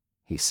know,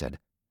 he said,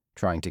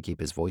 trying to keep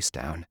his voice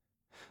down.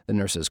 The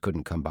nurses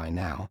couldn't come by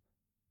now.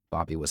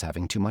 Bobby was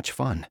having too much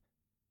fun.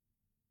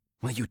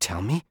 Will you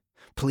tell me,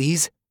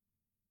 please?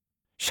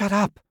 Shut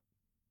up.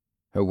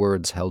 Her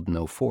words held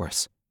no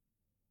force.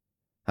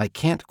 I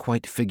can't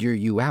quite figure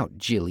you out,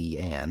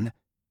 Jilly-Ann,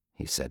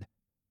 he said.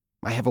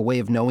 I have a way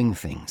of knowing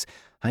things.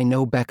 I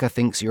know Becca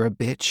thinks you're a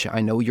bitch.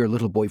 I know your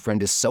little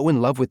boyfriend is so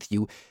in love with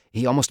you,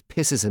 he almost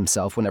pisses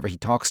himself whenever he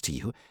talks to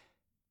you.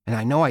 And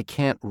I know I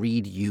can't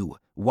read you.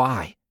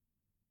 Why?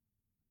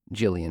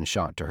 Jillian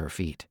shot to her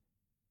feet.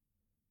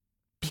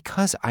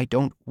 Because I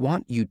don't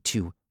want you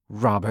to,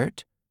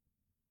 Robert.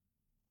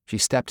 She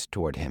stepped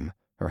toward him,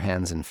 her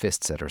hands and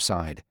fists at her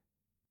side.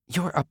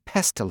 You're a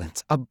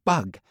pestilence, a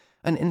bug,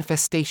 an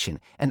infestation,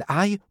 and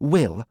I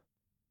will.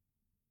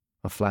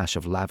 A flash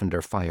of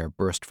lavender fire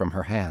burst from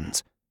her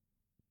hands.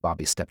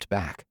 Bobby stepped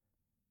back.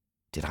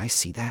 Did I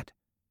see that?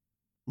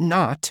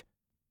 Not.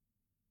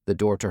 The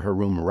door to her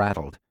room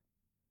rattled.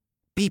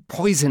 Be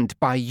poisoned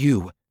by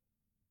you.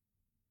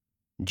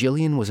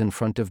 Jillian was in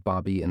front of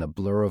Bobby in a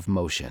blur of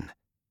motion,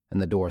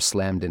 and the door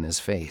slammed in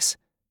his face,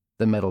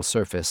 the metal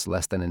surface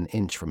less than an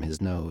inch from his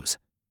nose.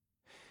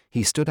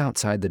 He stood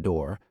outside the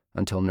door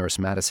until Nurse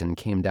Madison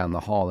came down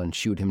the hall and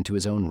shooed him to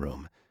his own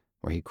room,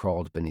 where he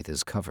crawled beneath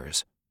his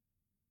covers.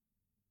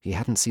 He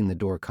hadn't seen the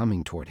door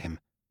coming toward him.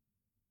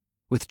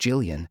 With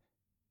Jillian,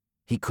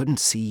 he couldn't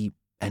see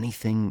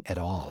anything at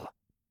all.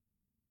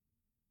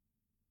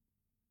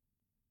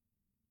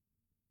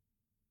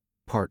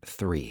 Part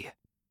 3.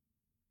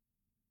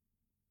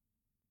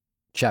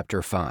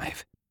 Chapter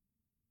 5.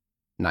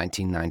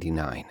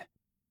 1999.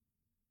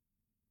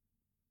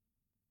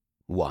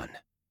 1.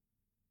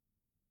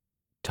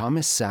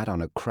 Thomas sat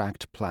on a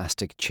cracked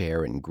plastic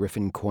chair in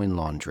Griffin Coin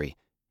Laundry,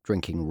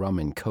 drinking rum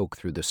and coke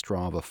through the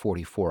straw of a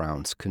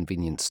 44-ounce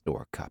convenience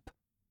store cup.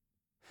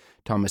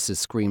 Thomas's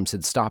screams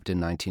had stopped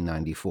in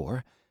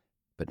 1994,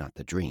 but not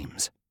the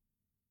dreams.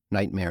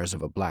 Nightmares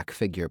of a black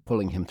figure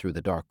pulling him through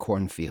the dark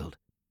cornfield.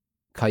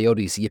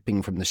 Coyotes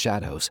yipping from the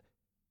shadows.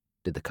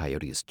 Did the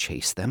coyotes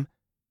chase them?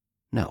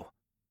 No.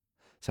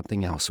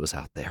 Something else was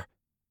out there.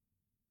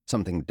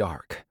 Something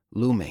dark,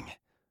 looming.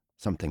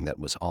 Something that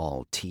was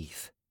all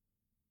teeth.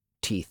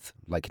 Teeth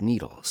like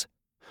needles,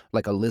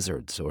 like a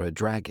lizard's or a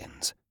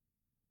dragon's.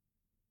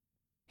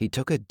 He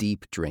took a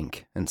deep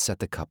drink and set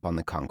the cup on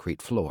the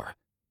concrete floor.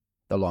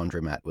 The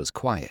laundromat was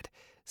quiet,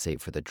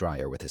 save for the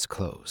dryer with his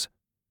clothes.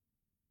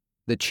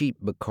 The cheap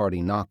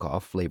Bacardi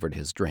knockoff flavored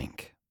his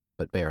drink,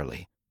 but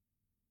barely.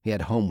 He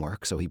had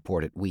homework, so he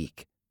poured it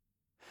weak.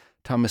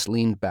 Thomas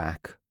leaned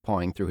back,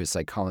 pawing through his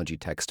psychology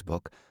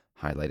textbook,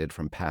 highlighted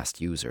from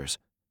past users.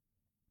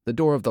 The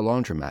door of the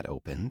laundromat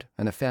opened,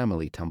 and a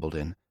family tumbled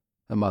in,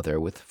 a mother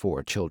with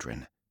 4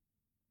 children.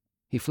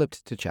 He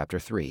flipped to Chapter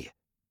 3.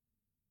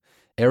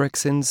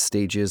 Erickson's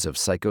Stages of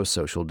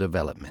Psychosocial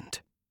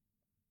Development.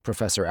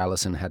 Professor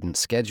Allison hadn't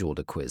scheduled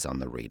a quiz on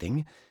the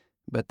reading,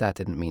 but that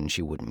didn't mean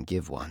she wouldn't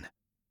give one.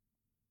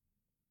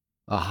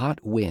 A hot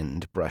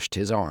wind brushed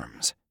his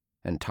arms,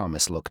 and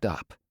Thomas looked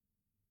up.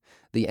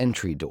 The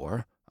entry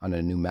door, on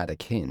a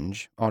pneumatic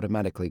hinge,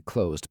 automatically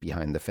closed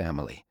behind the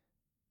family.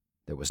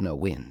 There was no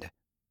wind.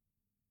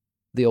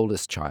 The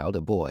oldest child,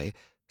 a boy,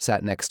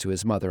 sat next to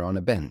his mother on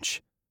a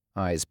bench,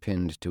 eyes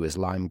pinned to his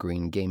lime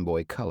green Game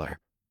Boy Color.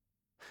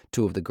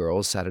 2 of the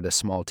girls sat at a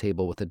small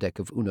table with a deck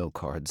of Uno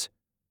cards.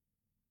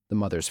 The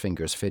mother's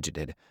fingers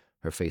fidgeted,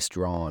 her face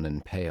drawn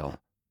and pale.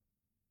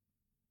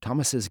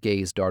 Thomas's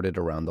gaze darted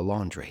around the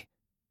laundry.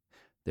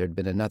 There'd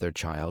been another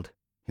child,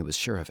 he was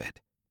sure of it.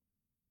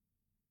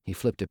 He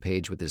flipped a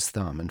page with his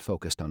thumb and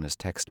focused on his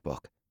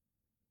textbook.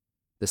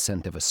 The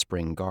scent of a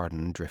spring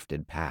garden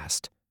drifted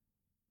past.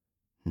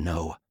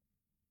 No.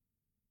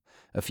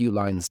 A few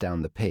lines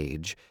down the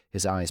page,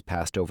 his eyes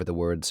passed over the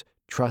words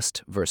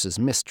Trust versus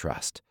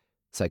Mistrust,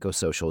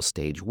 Psychosocial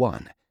Stage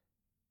 1,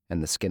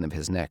 and the skin of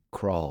his neck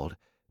crawled,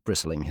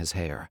 bristling his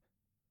hair.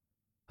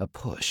 A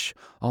push,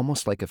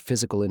 almost like a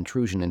physical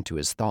intrusion into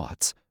his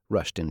thoughts,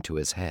 rushed into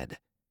his head.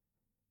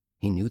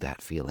 He knew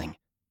that feeling.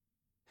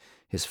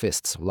 His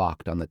fists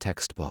locked on the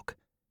textbook,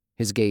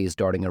 his gaze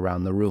darting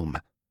around the room.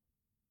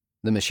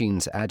 The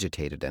machines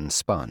agitated and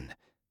spun.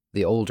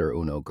 The older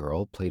Uno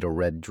girl played a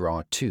red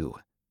draw 2.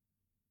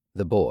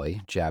 The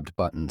boy jabbed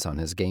buttons on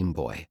his Game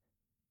Boy.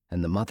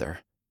 And the mother,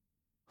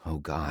 oh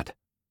God,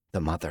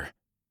 the mother.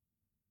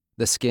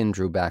 The skin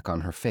drew back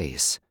on her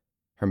face,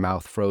 her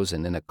mouth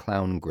frozen in a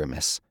clown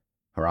grimace,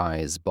 her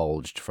eyes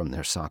bulged from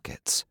their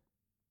sockets.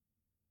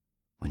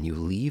 When you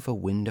leave a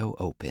window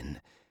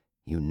open,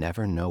 you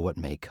never know what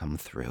may come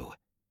through.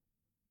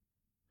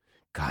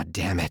 God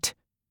damn it,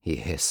 he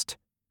hissed.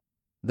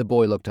 The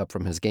boy looked up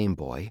from his Game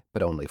Boy,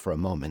 but only for a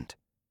moment.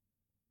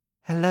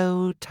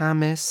 Hello,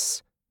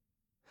 Thomas.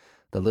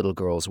 The little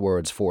girl's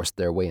words forced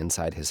their way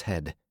inside his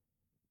head.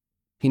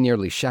 He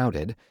nearly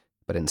shouted,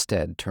 but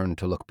instead turned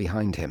to look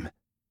behind him.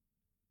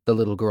 The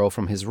little girl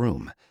from his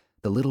room,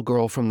 the little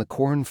girl from the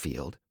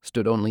cornfield,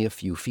 stood only a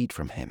few feet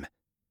from him.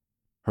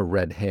 Her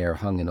red hair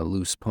hung in a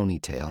loose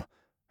ponytail,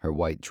 her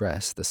white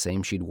dress the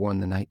same she'd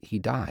worn the night he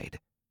died.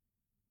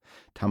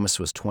 Thomas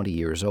was 20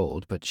 years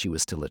old, but she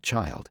was still a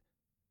child.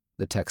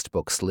 The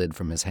textbook slid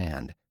from his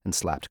hand and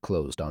slapped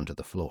closed onto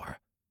the floor.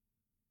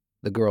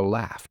 The girl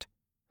laughed.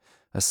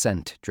 A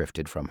scent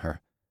drifted from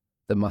her,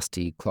 the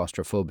musty,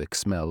 claustrophobic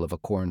smell of a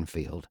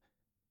cornfield.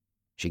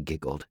 She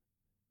giggled.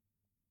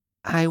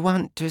 I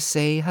want to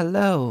say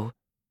hello.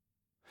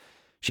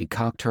 She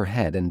cocked her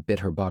head and bit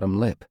her bottom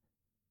lip.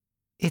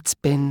 It's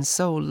been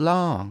so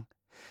long,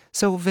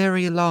 so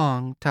very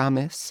long,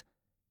 Thomas.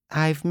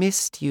 I've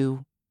missed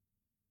you.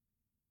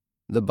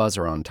 The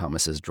buzzer on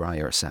Thomas's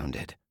dryer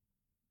sounded.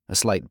 A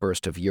slight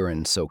burst of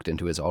urine soaked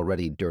into his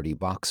already dirty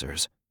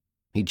boxers.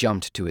 He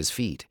jumped to his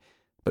feet,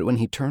 but when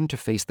he turned to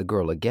face the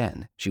girl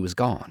again, she was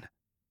gone.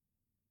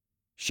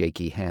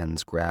 Shaky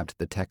hands grabbed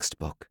the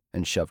textbook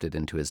and shoved it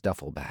into his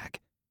duffel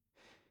bag.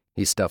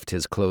 He stuffed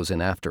his clothes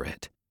in after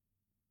it.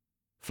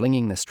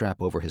 Flinging the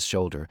strap over his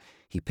shoulder,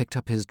 he picked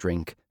up his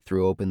drink,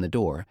 threw open the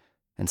door,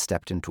 and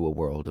stepped into a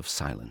world of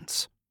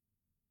silence.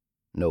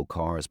 No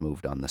cars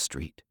moved on the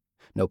street,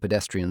 no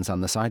pedestrians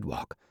on the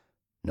sidewalk,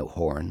 no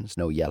horns,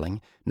 no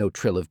yelling, no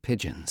trill of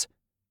pigeons.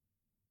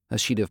 A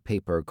sheet of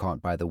paper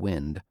caught by the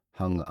wind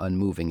hung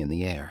unmoving in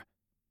the air.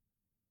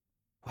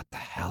 What the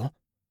hell?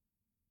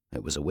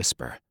 It was a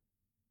whisper.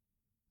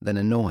 Then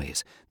a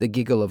noise, the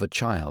giggle of a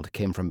child,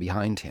 came from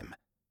behind him.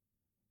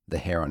 The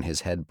hair on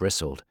his head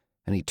bristled,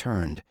 and he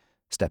turned,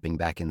 stepping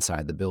back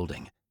inside the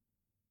building.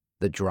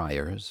 The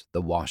dryers,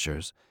 the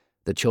washers,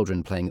 the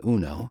children playing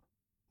Uno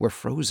were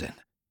frozen.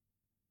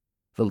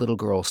 The little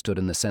girl stood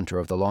in the center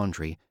of the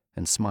laundry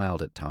and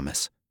smiled at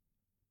Thomas.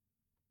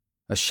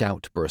 A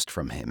shout burst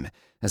from him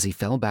as he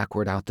fell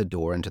backward out the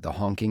door into the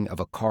honking of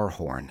a car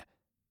horn,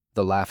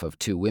 the laugh of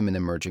 2 women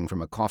emerging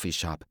from a coffee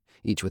shop,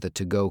 each with a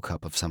to-go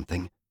cup of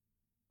something.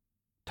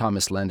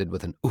 Thomas landed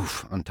with an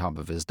oof on top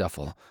of his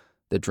duffel,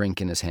 the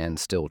drink in his hand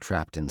still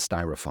trapped in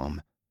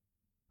styrofoam.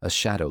 A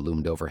shadow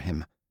loomed over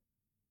him.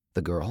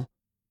 The girl?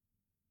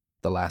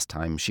 The last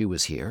time she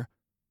was here,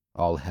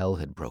 all hell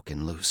had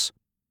broken loose.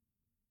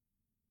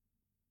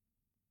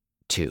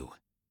 2.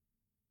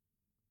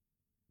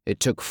 It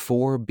took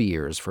 4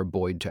 beers for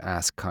Boyd to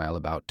ask Kyle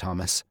about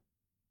Thomas.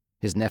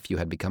 His nephew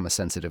had become a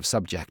sensitive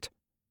subject.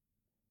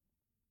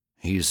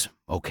 He's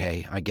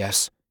okay, I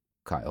guess,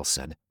 Kyle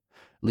said,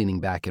 leaning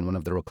back in one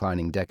of the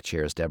reclining deck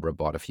chairs Deborah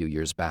bought a few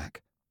years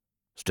back.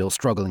 Still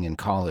struggling in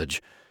college.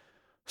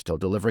 Still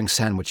delivering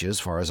sandwiches,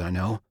 far as I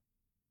know.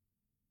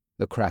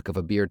 The crack of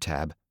a beer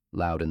tab,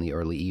 loud in the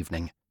early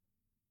evening.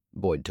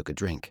 Boyd took a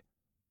drink.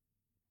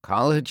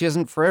 College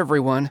isn't for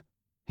everyone,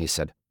 he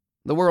said.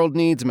 The world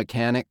needs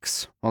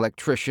mechanics,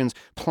 electricians,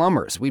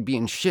 plumbers. We'd be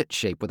in shit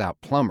shape without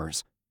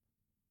plumbers.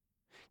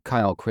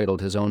 Kyle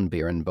cradled his own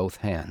beer in both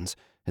hands,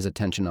 his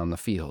attention on the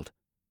field.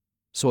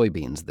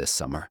 Soybeans this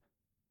summer,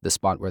 the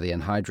spot where the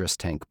anhydrous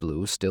tank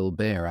blew still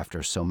bare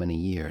after so many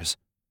years.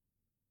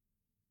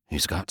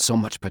 He's got so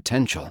much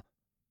potential.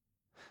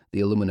 The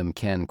aluminum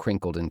can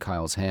crinkled in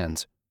Kyle's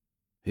hands.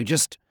 He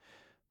just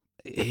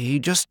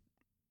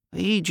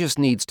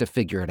needs to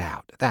figure it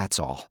out, that's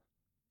all,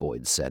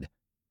 Boyd said.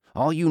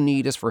 All you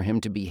need is for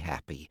him to be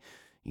happy.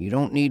 You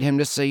don't need him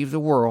to save the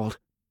world.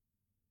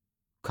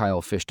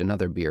 Kyle fished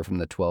another beer from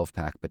the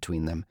 12-pack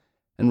between them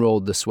and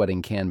rolled the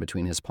sweating can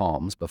between his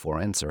palms before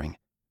answering.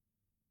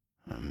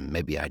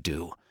 Maybe I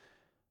do.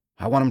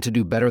 I want him to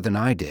do better than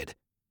I did.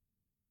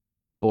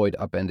 Boyd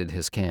upended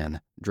his can,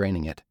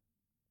 draining it.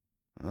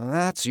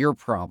 That's your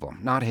problem,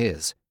 not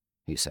his,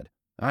 he said.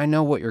 I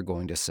know what you're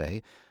going to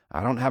say.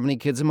 I don't have any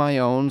kids of my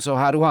own, so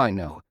how do I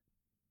know?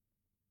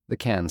 The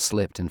can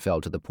slipped and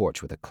fell to the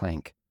porch with a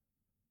clank.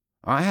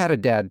 I had a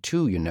dad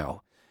too, you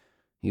know.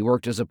 He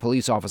worked as a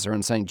police officer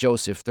in St.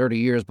 Joseph 30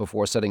 years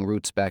before setting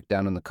roots back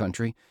down in the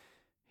country.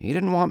 He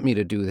didn't want me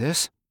to do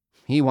this.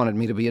 He wanted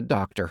me to be a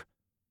doctor."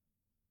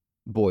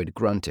 Boyd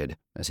grunted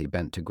as he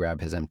bent to grab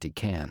his empty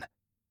can.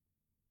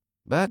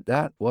 "But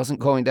that wasn't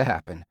going to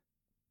happen,"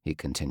 he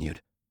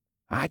continued.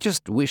 "I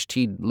just wished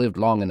he'd lived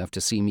long enough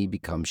to see me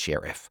become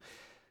sheriff.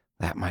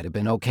 That might have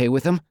been okay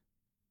with him."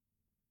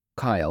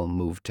 Kyle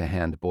moved to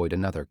hand Boyd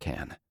another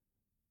can.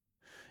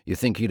 "You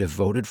think he'd have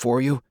voted for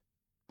you?"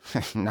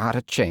 "Not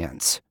a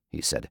chance,"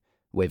 he said,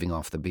 waving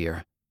off the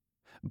beer.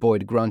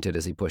 Boyd grunted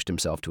as he pushed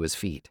himself to his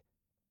feet.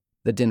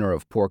 The dinner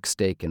of pork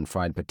steak and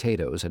fried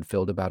potatoes had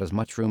filled about as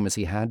much room as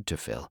he had to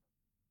fill.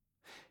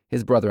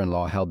 His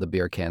brother-in-law held the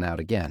beer can out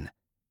again.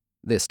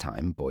 This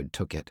time, Boyd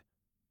took it.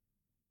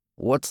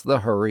 "What's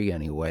the hurry,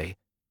 anyway?"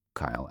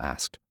 Kyle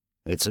asked.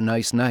 "It's a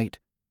nice night."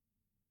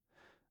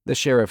 The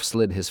sheriff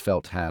slid his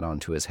felt hat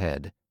onto his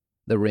head,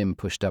 the rim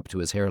pushed up to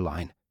his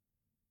hairline.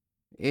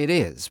 "It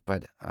is,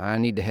 but I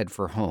need to head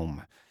for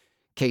home.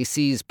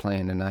 KC's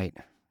playing tonight.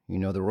 You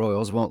know the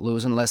Royals won't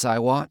lose unless I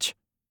watch."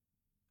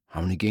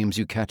 "How many games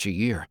you catch a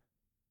year?"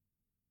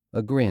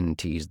 A grin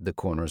teased the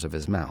corners of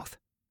his mouth.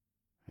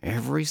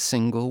 "Every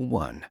single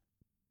one."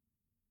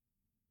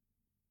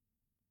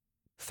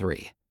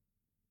 3.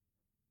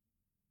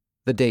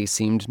 The day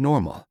seemed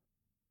normal.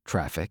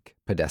 Traffic,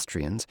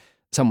 pedestrians,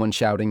 someone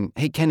shouting,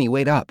 "Hey, Kenny,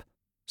 wait up!"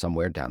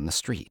 somewhere down the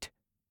street.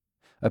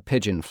 A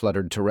pigeon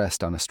fluttered to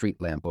rest on a street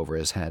lamp over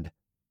his head.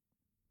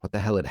 What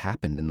the hell had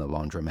happened in the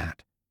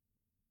laundromat?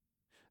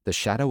 The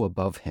shadow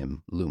above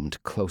him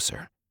loomed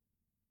closer.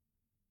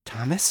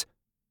 "Thomas?"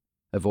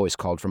 A voice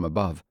called from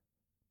above.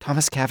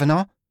 "Thomas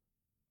Cavanaugh?"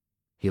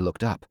 He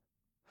looked up.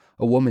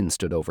 A woman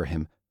stood over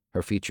him,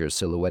 her features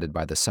silhouetted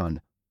by the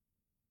sun.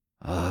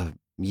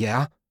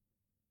 Yeah?"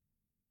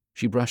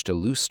 She brushed a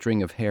loose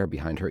string of hair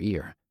behind her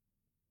ear.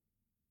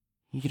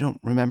 "You don't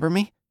remember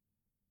me?"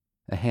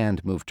 A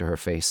hand moved to her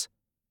face.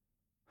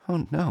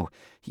 "Oh, no,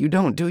 you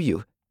don't, do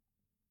you?"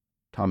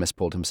 Thomas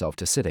pulled himself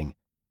to sitting.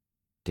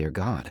 Dear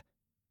God.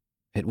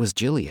 It was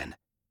Jillian.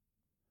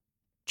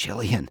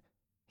 "Jillian,"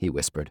 he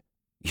whispered.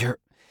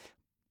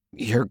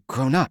 You're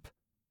grown up."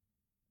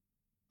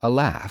 A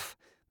laugh,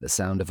 the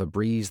sound of a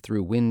breeze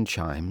through wind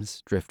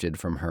chimes, drifted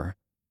from her,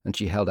 and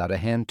she held out a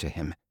hand to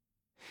him.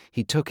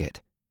 He took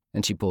it,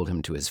 and she pulled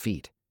him to his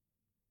feet.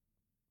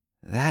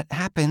 "That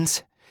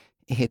happens.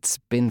 It's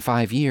been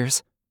 5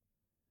 years."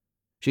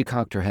 She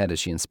cocked her head as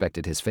she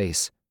inspected his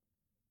face.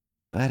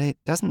 "But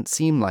it doesn't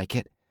seem like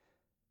it.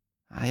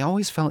 I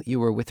always felt you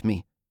were with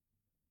me."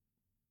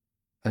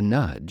 A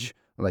nudge,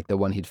 like the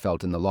one he'd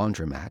felt in the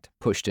laundromat,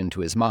 pushed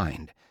into his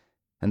mind,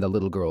 and the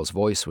little girl's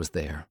voice was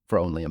there for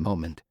only a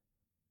moment.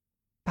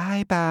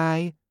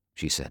 "Bye-bye,"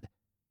 she said,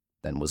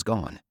 then was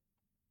gone.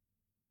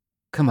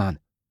 "Come on,"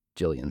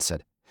 Jillian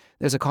said.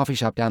 "There's a coffee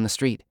shop down the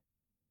street."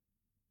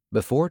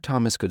 Before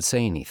Thomas could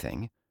say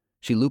anything,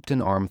 she looped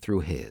an arm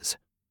through his.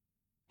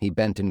 He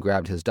bent and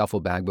grabbed his duffel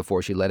bag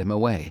before she led him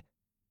away.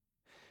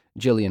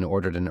 Jillian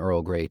ordered an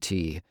Earl Grey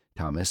tea.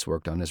 Thomas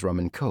worked on his rum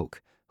and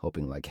coke,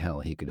 hoping like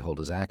hell he could hold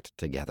his act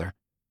together.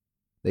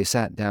 They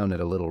sat down at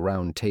a little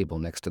round table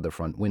next to the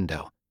front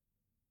window.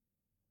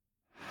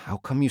 "How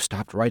come you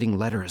stopped writing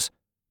letters?"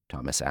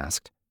 Thomas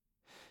asked.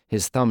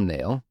 His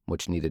thumbnail,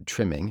 which needed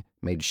trimming,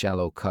 made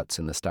shallow cuts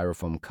in the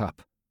styrofoam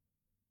cup.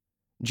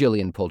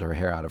 Jillian pulled her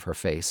hair out of her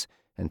face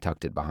and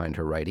tucked it behind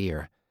her right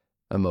ear,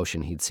 a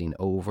motion he'd seen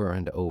over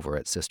and over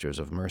at Sisters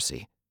of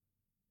Mercy.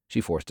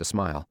 She forced a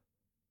smile.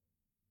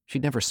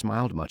 She'd never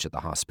smiled much at the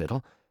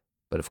hospital,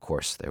 but of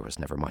course there was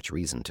never much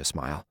reason to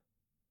smile.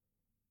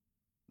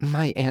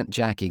 "My Aunt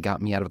Jackie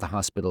got me out of the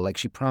hospital like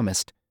she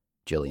promised,"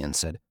 Jillian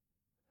said.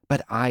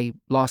 "But I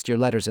lost your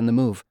letters in the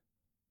move."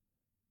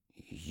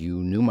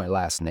 "You knew my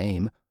last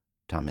name,"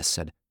 Thomas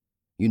said.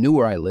 "You knew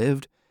where I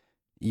lived.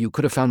 You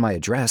could have found my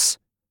address."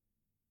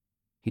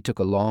 He took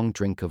a long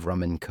drink of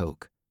rum and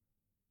coke.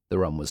 The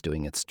rum was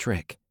doing its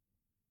trick.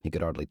 He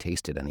could hardly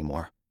taste it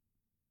anymore.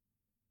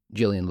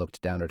 Jillian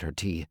looked down at her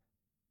tea.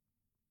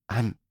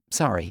 "I'm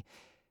sorry.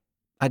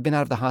 I'd been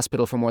out of the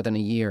hospital for more than a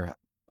year.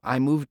 I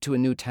moved to a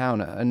new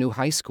town, a new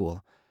high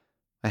school.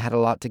 I had a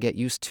lot to get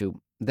used to.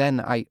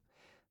 Then I...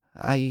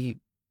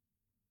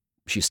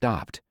 She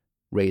stopped,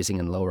 raising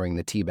and lowering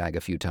the tea bag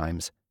a few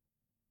times.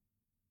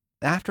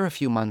 "After a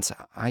few months,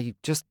 I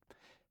just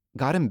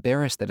got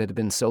embarrassed that it had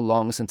been so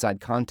long since I'd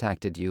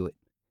contacted you.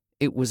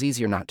 It was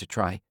easier not to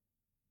try."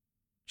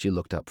 She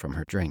looked up from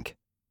her drink.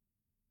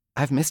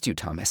 "I've missed you,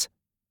 Thomas."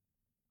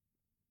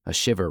 A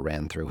shiver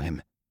ran through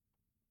him.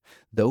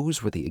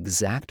 Those were the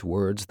exact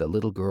words the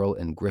little girl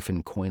in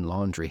Griffin Coin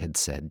Laundry had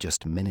said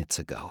just minutes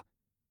ago.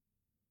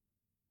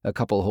 A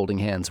couple holding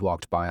hands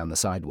walked by on the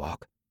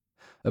sidewalk.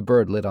 A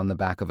bird lit on the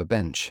back of a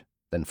bench,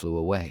 then flew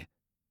away.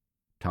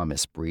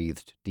 Thomas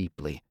breathed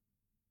deeply.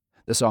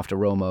 The soft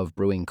aroma of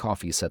brewing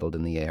coffee settled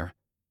in the air.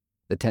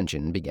 The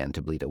tension began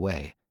to bleed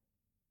away.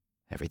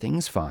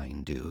 "Everything's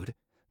fine, dude.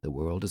 The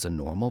world is a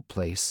normal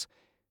place.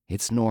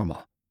 It's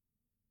normal."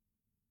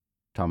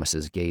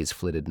 Thomas's gaze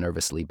flitted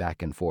nervously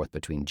back and forth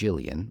between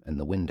Jillian and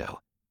the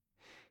window.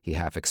 He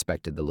half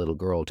expected the little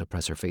girl to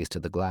press her face to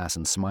the glass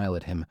and smile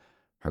at him,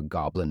 her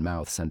goblin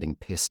mouth sending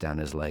piss down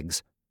his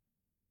legs.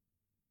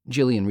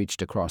 Jillian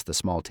reached across the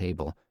small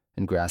table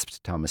and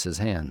grasped Thomas's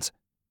hands.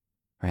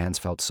 Her hands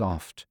felt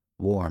soft,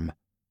 warm.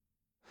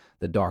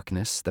 The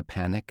darkness, the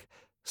panic,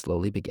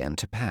 slowly began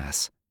to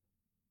pass.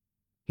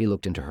 He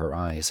looked into her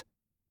eyes.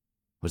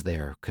 Was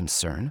there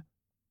concern?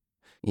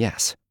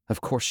 Yes, of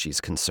course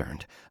she's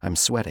concerned. I'm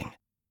sweating.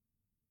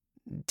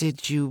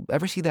 "Did you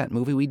ever see that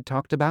movie we'd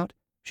talked about?"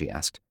 she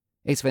asked.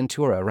 "Ace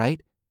Ventura,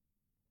 right?"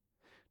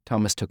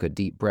 Thomas took a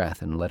deep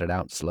breath and let it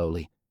out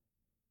slowly.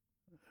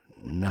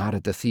 "Not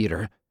at the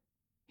theater,"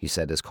 he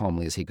said as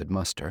calmly as he could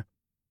muster.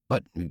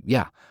 "But,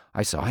 yeah,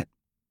 I saw it."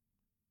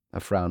 A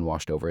frown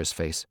washed over his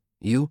face.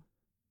 "You?"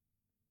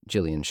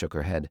 Jillian shook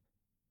her head.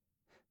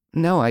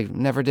 "No, I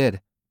never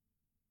did."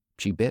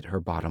 She bit her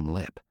bottom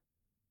lip.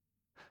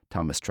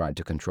 Thomas tried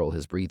to control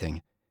his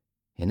breathing.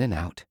 In and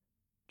out,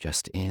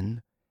 just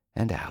in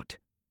and out.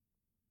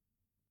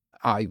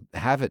 "I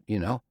have it, you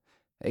know.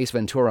 Ace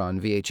Ventura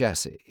on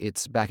VHS.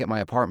 It's back at my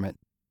apartment."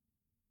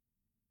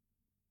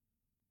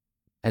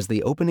 As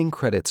the opening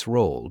credits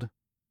rolled,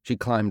 she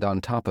climbed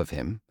on top of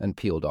him and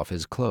peeled off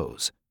his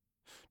clothes.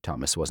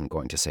 Thomas wasn't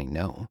going to say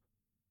no.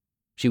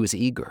 She was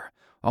eager,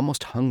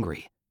 almost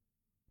hungry.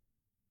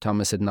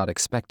 Thomas had not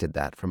expected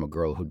that from a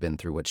girl who'd been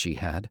through what she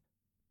had.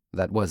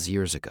 That was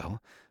years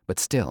ago, but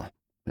still,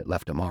 it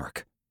left a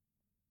mark.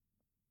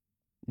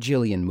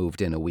 Jillian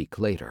moved in a week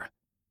later.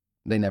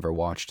 They never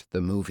watched the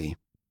movie.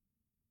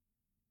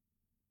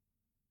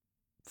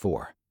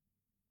 4.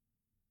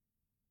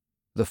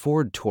 The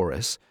Ford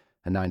Taurus,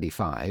 a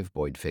 95,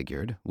 Boyd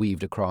figured,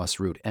 weaved across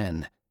Route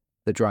N.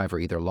 The driver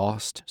either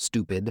lost,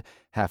 stupid,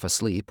 half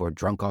asleep, or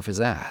drunk off his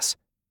ass.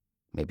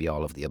 Maybe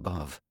all of the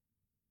above.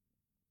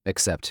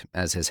 Except,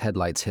 as his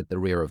headlights hit the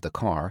rear of the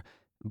car,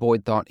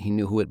 Boyd thought he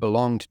knew who it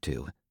belonged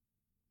to.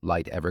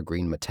 Light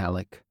evergreen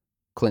metallic,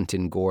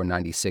 Clinton Gore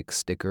 96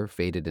 sticker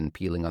faded and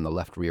peeling on the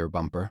left rear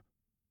bumper.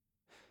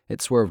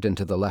 It swerved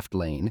into the left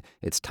lane,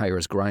 its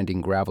tires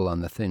grinding gravel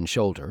on the thin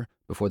shoulder,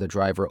 before the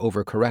driver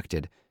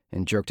overcorrected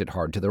and jerked it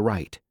hard to the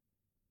right.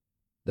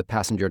 The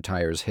passenger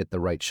tires hit the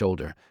right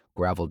shoulder,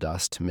 gravel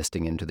dust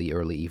misting into the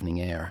early evening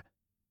air.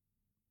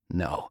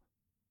 No,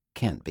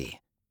 can't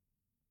be.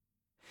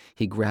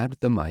 He grabbed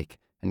the mic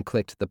and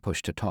clicked the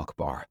push-to-talk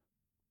bar.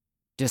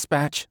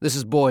 "Dispatch, this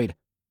is Boyd."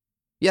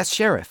 "Yes,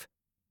 Sheriff."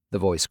 The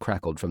voice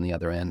crackled from the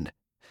other end.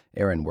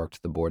 Aaron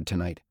worked the board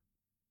tonight.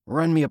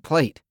 "Run me a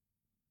plate."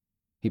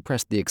 He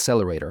pressed the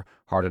accelerator,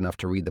 hard enough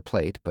to read the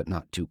plate, but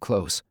not too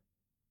close.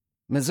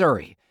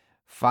 "Missouri,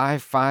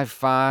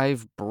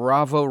 555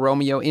 Bravo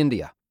Romeo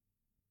India."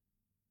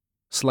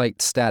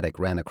 Slight static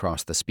ran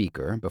across the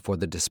speaker before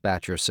the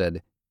dispatcher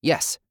said,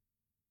 "Yes.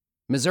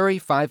 Missouri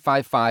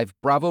 555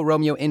 Bravo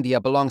Romeo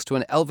India belongs to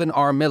an Elvin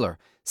R. Miller,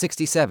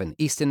 67,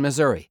 Easton,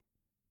 Missouri."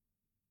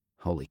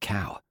 Holy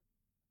cow.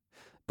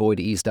 Boyd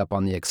eased up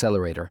on the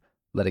accelerator,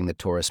 letting the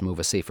Taurus move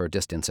a safer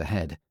distance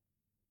ahead.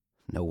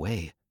 No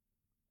way.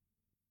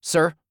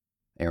 "Sir?"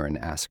 Aaron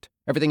asked.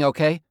 "Everything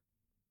okay?"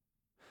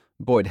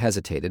 Boyd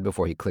hesitated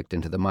before he clicked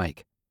into the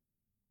mic.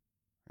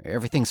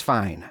 "Everything's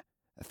fine.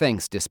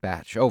 Thanks,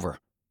 dispatch. Over."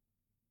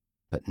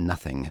 But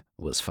nothing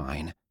was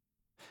fine.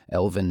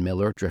 Elvin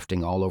Miller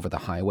drifting all over the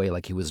highway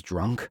like he was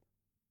drunk.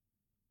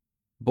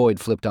 Boyd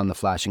flipped on the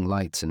flashing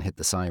lights and hit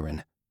the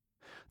siren.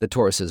 The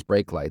Taurus's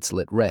brake lights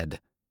lit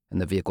red,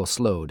 and the vehicle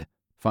slowed,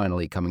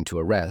 finally coming to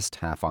a rest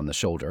half on the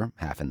shoulder,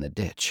 half in the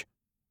ditch.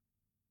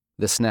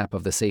 The snap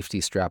of the safety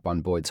strap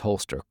on Boyd's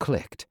holster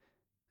clicked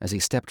as he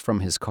stepped from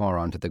his car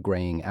onto the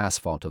graying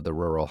asphalt of the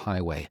rural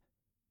highway.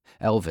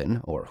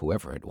 Elvin, or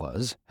whoever it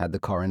was, had the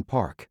car in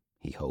park,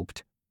 he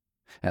hoped.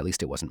 At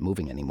least it wasn't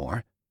moving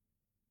anymore.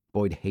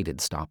 Boyd hated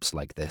stops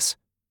like this.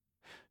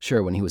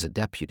 Sure, when he was a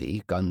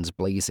deputy, guns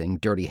blazing,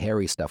 Dirty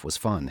Harry stuff was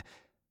fun.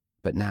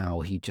 But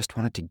now he just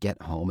wanted to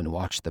get home and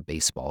watch the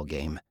baseball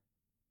game.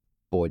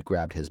 Boyd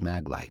grabbed his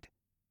mag light.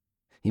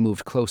 He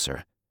moved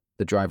closer.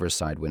 The driver's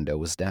side window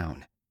was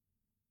down.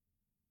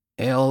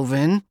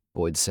 "Elvin,"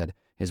 Boyd said,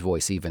 his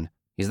voice even.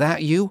 "Is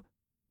that you?"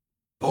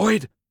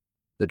 "Boyd!"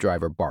 the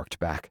driver barked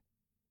back.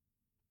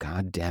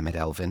 "God damn it,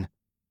 Elvin.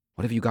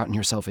 What have you gotten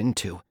yourself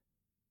into?"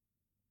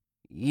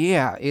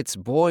 "Yeah, it's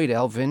Boyd,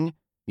 Elvin.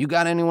 You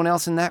got anyone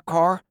else in that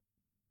car?"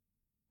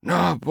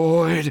 "Nah,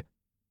 Boyd,"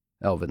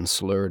 Elvin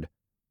slurred.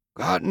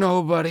 "Got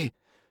nobody.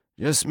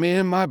 Just me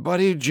and my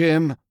buddy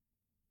Jim."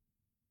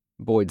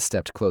 Boyd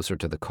stepped closer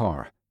to the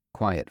car,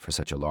 quiet for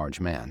such a large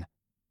man.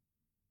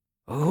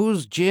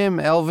 "Who's Jim,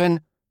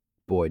 Elvin?"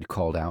 Boyd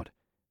called out,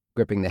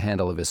 gripping the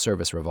handle of his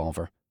service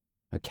revolver.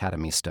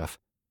 Academy stuff.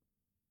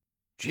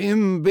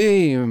 "Jim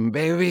Beam,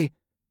 baby,"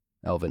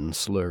 Elvin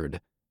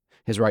slurred.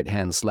 His right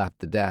hand slapped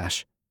the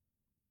dash.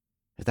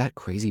 Is that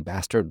crazy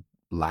bastard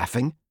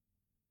laughing?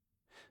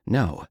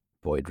 No,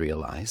 Boyd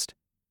realized.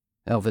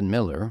 Elvin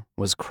Miller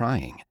was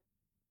crying.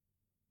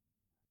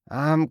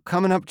 "I'm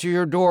coming up to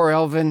your door,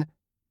 Elvin,"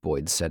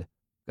 Boyd said.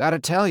 "Gotta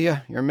tell you,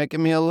 you're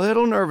making me a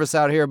little nervous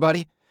out here,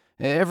 buddy.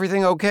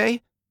 Everything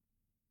okay?"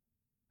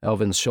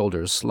 Elvin's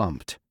shoulders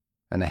slumped,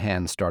 and a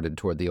hand started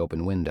toward the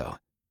open window.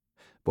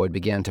 Boyd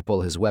began to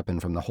pull his weapon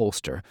from the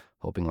holster,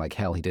 hoping like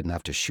hell he didn't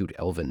have to shoot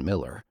Elvin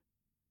Miller.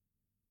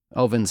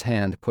 Elvin's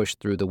hand pushed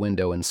through the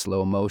window in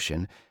slow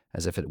motion,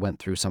 as if it went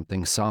through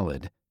something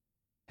solid.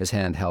 His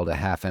hand held a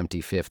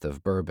half-empty fifth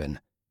of bourbon.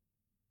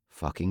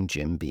 Fucking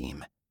Jim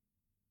Beam.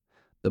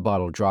 The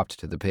bottle dropped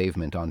to the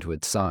pavement onto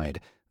its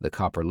side, the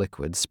copper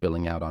liquid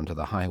spilling out onto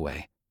the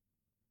highway.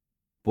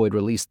 Boyd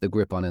released the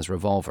grip on his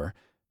revolver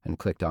and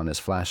clicked on his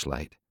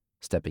flashlight,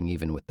 stepping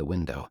even with the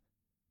window.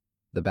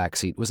 The back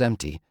seat was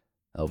empty.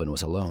 Elvin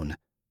was alone.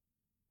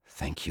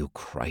 Thank you,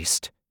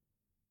 Christ.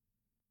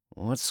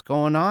 "What's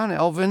going on,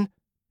 Elvin?"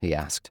 he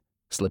asked,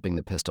 slipping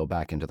the pistol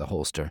back into the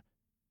holster.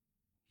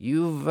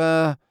 You've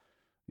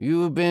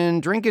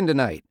been drinking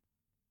tonight."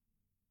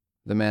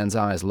 The man's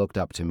eyes looked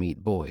up to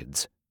meet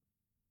Boyd's,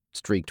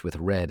 streaked with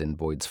red in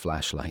Boyd's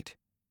flashlight,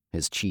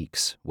 his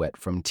cheeks wet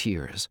from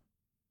tears.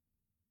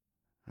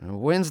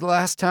 "When's the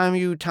last time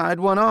you tied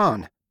one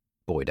on?"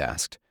 Boyd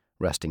asked,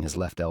 resting his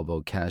left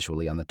elbow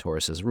casually on the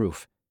Taurus's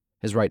roof,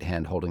 his right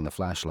hand holding the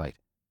flashlight.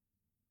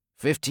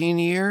 15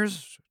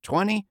 years?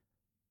 20?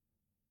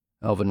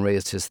 Elvin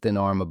raised his thin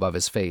arm above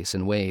his face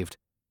and waved.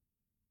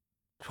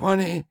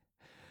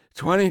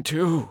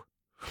 22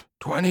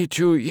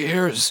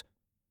 years.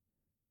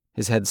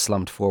 His head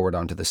slumped forward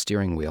onto the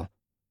steering wheel.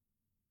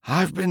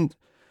 I've been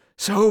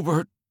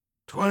sober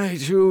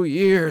 22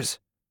 years.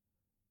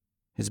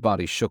 His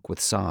body shook with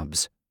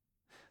sobs.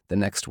 The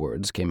next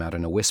words came out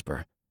in a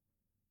whisper.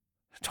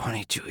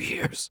 22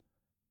 years.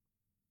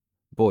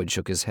 Boyd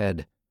shook his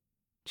head.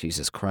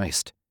 Jesus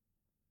Christ.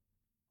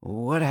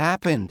 What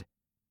happened?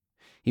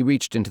 He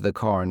reached into the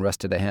car and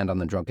rested a hand on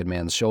the drunken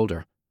man's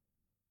shoulder.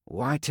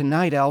 Why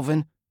tonight,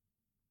 Elvin?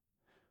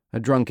 A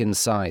drunken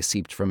sigh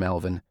seeped from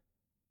Elvin.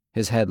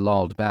 His head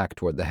lolled back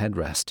toward the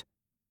headrest.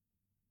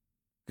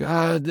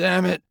 God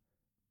damn it,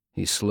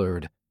 he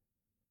slurred.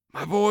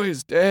 My boy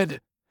is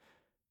dead.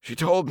 She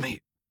told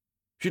me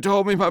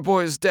my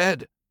boy is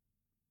dead.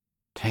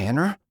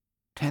 Tanner?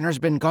 Tanner's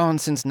been gone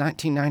since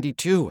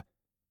 1992.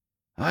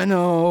 I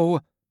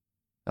know.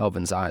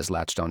 Elvin's eyes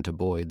latched onto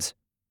Boyd's.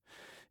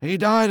 He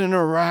died in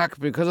Iraq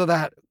because of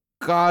that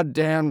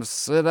goddamn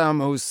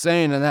Saddam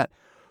Hussein and that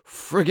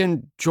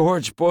friggin'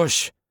 George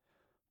Bush.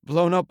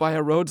 Blown up by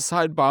a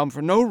roadside bomb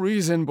for no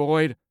reason,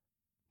 Boyd.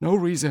 No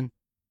reason.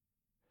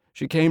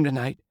 She came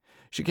tonight.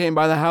 She came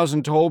by the house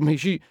and told me.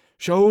 She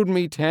showed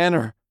me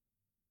Tanner.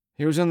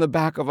 He was in the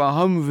back of a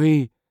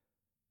Humvee.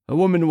 A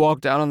woman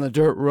walked down on the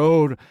dirt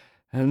road,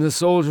 and the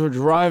soldier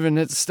driving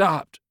it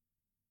stopped.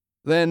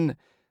 Then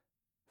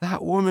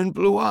that woman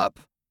blew up.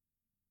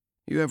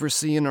 You ever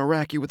see an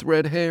Iraqi with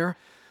red hair?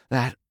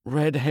 That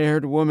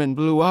red-haired woman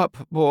blew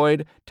up,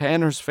 Boyd.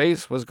 Tanner's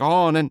face was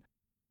gone, and...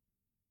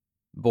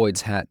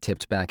 Boyd's hat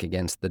tipped back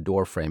against the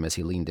doorframe as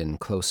he leaned in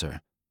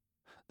closer.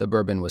 The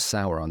bourbon was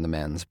sour on the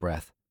man's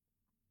breath.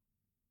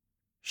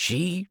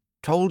 She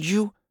told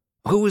you?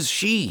 Who was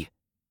she?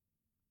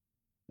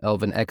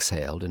 Elvin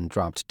exhaled and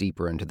dropped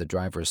deeper into the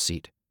driver's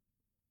seat.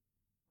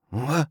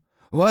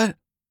 What?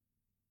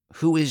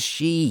 Who is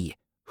she?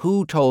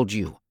 Who told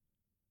you?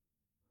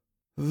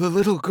 The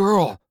little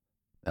girl,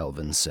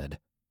 Elvin said.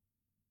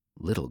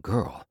 Little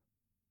girl?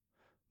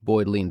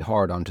 Boyd leaned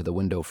hard onto the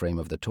window frame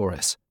of the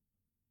Taurus.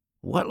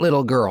 What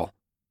little girl?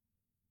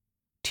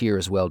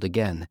 Tears welled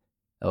again.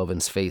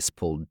 Elvin's face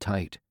pulled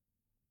tight.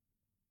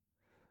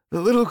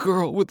 The little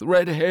girl with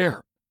red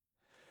hair.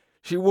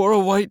 She wore a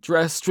white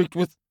dress streaked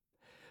with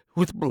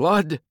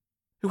blood.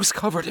 It was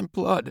covered in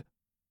blood,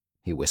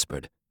 he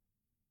whispered.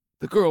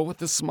 The girl with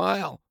the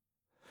smile.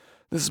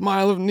 The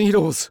smile of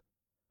needles.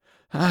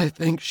 I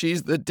think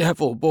she's the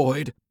devil,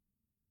 Boyd.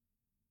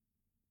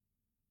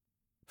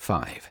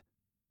 5.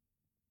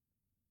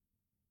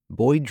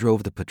 Boyd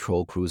drove the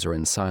patrol cruiser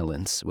in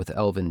silence, with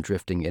Elvin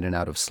drifting in and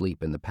out of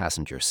sleep in the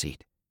passenger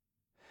seat.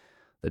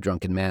 The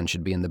drunken man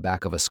should be in the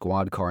back of a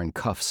squad car in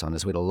cuffs on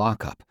his way to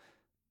lockup,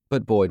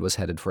 but Boyd was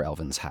headed for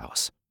Elvin's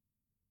house.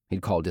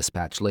 He'd call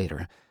dispatch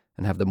later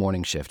and have the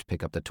morning shift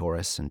pick up the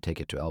Taurus and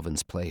take it to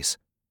Elvin's place.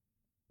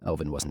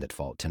 Elvin wasn't at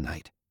fault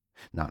tonight.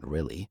 Not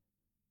really.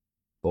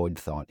 Boyd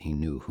thought he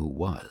knew who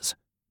was.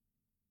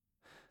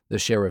 The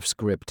sheriff's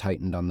grip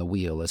tightened on the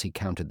wheel as he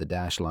counted the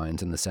dash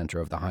lines in the center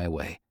of the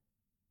highway.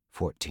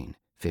 14,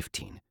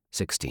 15,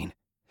 16.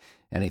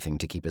 Anything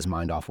to keep his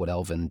mind off what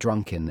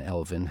drunken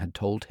Elvin, had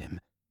told him.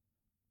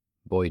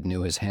 Boyd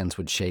knew his hands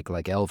would shake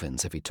like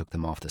Elvin's if he took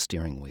them off the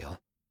steering wheel.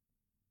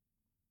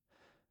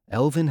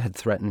 Elvin had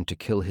threatened to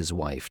kill his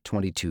wife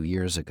 22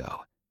 years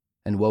ago,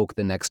 and woke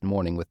the next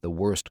morning with the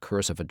worst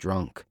curse of a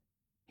drunk.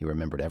 He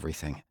remembered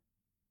everything.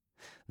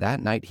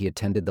 That night he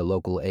attended the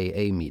local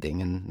AA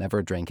meeting and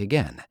never drank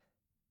again.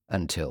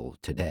 Until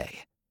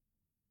today.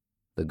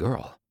 The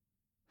girl.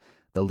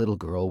 The little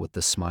girl with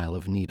the smile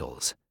of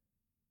needles.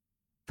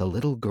 The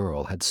little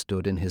girl had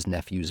stood in his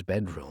nephew's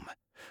bedroom,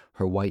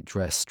 her white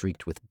dress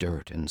streaked with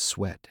dirt and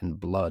sweat and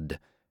blood,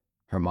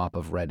 her mop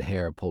of red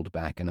hair pulled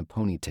back in a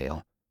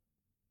ponytail.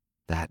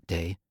 That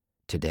day,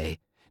 today,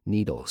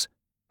 needles.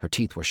 Her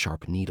teeth were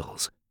sharp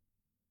needles.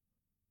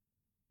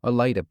 A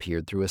light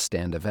appeared through a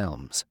stand of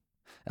elms.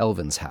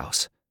 Elvin's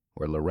house,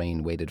 where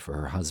Lorraine waited for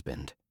her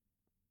husband.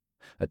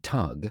 A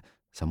tug,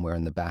 somewhere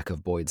in the back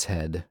of Boyd's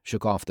head,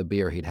 shook off the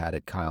beer he'd had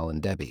at Kyle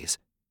and Debbie's.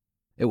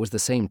 It was the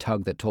same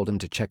tug that told him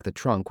to check the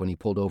trunk when he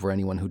pulled over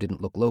anyone who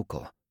didn't look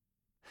local.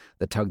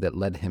 The tug that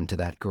led him to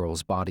that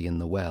girl's body in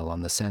the well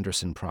on the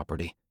Sanderson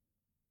property.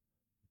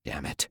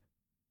 Damn it.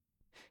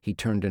 He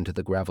turned into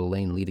the gravel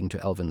lane leading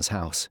to Elvin's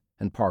house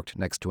and parked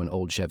next to an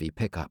old Chevy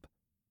pickup.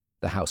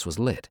 The house was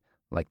lit,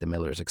 like the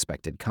Millers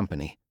expected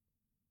company.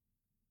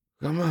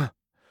 Come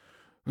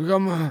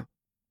on,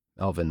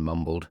 Elvin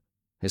mumbled,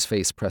 his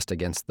face pressed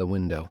against the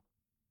window.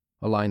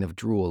 A line of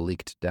drool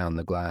leaked down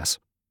the glass.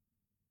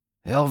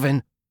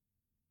 Elvin!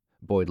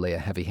 Boyd lay a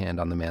heavy hand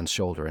on the man's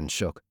shoulder and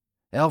shook.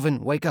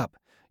 Elvin, wake up!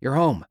 You're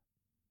home!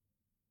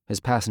 His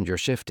passenger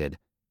shifted,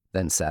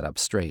 then sat up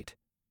straight.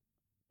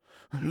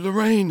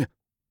 Lorraine!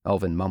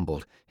 Elvin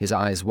mumbled, his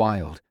eyes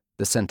wild,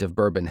 the scent of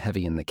bourbon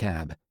heavy in the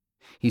cab.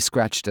 He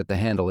scratched at the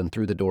handle and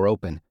threw the door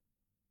open.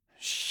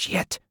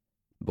 Shit!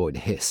 Boyd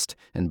hissed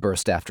and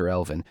burst after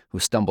Elvin, who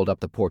stumbled up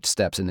the porch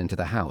steps and into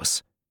the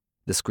house.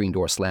 The screen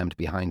door slammed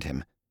behind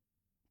him.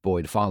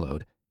 Boyd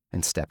followed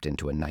and stepped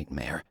into a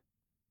nightmare.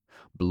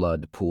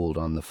 Blood pooled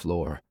on the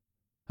floor.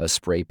 A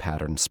spray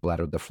pattern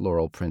splattered the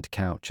floral print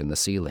couch and the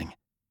ceiling.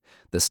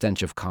 The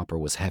stench of copper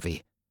was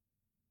heavy.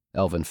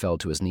 Elvin fell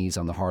to his knees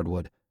on the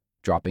hardwood,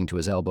 dropping to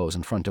his elbows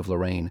in front of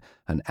Lorraine,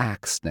 an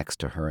axe next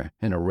to her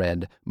in a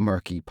red,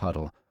 murky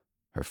puddle.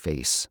 Her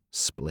face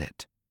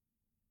split.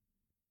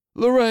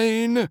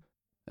 Lorraine!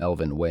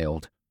 Elvin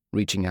wailed,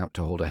 reaching out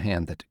to hold a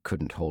hand that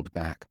couldn't hold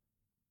back.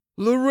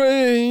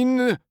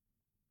 Lorraine!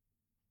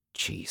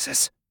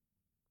 Jesus.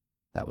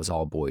 That was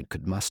all Boyd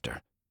could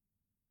muster.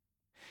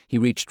 He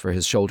reached for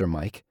his shoulder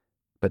mic,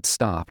 but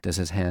stopped as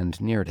his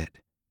hand neared it.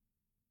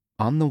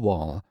 On the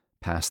wall,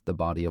 past the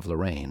body of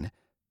Lorraine,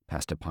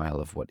 past a pile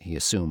of what he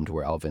assumed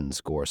were Elvin's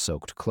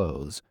gore-soaked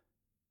clothes,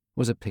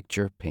 was a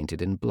picture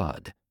painted in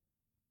blood.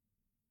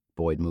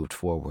 Boyd moved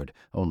forward,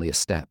 only a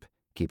step,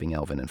 keeping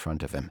Elvin in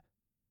front of him.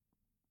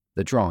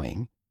 The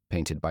drawing,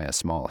 painted by a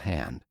small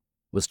hand,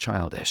 was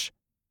childish.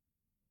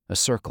 A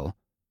circle,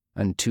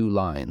 and 2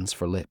 lines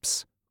for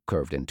lips,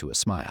 curved into a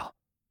smile.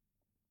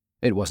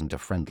 It wasn't a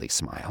friendly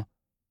smile.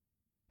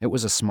 It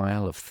was a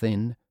smile of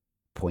thin,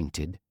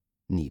 pointed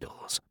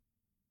needles.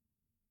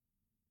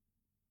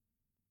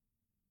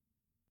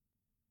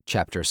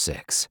 Chapter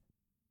 6,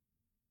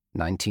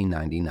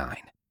 1999.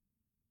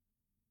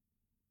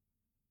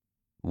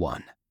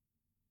 1.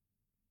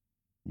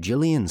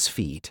 Jillian's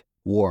feet,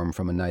 warm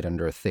from a night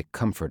under a thick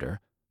comforter,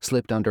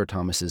 slipped under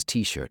Thomas's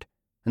t-shirt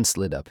and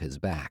slid up his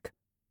back.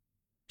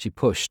 She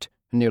pushed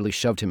and nearly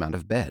shoved him out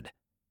of bed.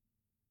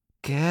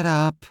 Get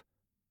up,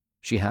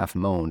 she half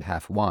moaned,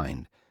 half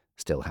whined,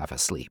 still half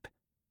asleep.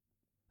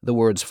 The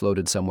words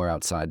floated somewhere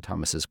outside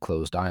Thomas's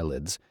closed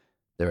eyelids,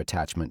 their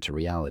attachment to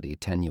reality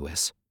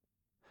tenuous.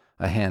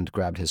 A hand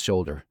grabbed his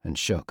shoulder and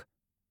shook.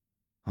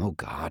 Oh,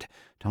 God,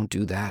 don't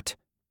do that.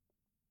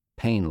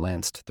 Pain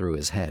lanced through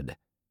his head.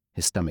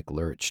 His stomach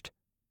lurched.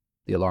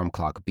 The alarm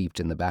clock beeped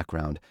in the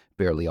background,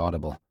 barely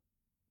audible.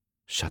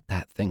 Shut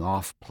that thing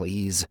off,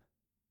 please.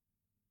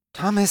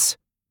 Thomas,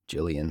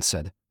 Jillian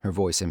said, her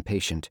voice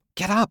impatient.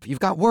 Get up, you've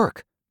got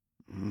work.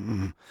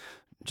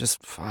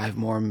 Just 5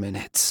 more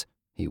minutes,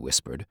 he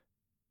whispered.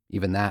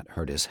 Even that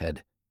hurt his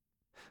head.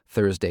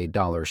 Thursday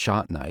dollar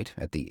shot night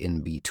at the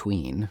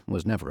In-Between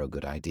was never a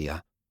good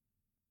idea.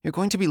 You're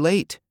going to be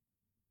late.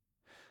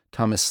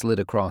 Thomas slid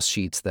across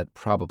sheets that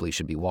probably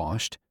should be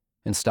washed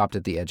and stopped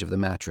at the edge of the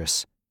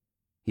mattress.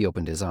 He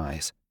opened his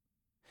eyes.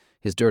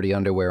 His dirty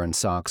underwear and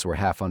socks were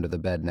half under the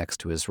bed next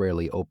to his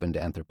rarely opened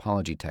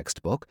anthropology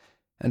textbook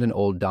and an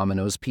old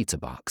Domino's pizza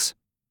box.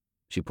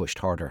 She pushed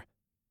harder.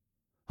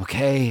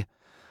 Okay,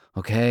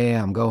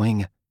 I'm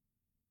going.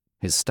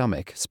 His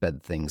stomach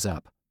sped things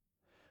up.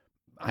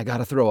 I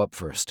gotta throw up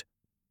first.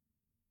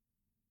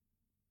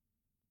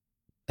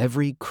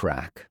 Every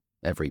crack,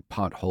 every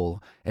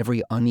pothole,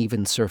 every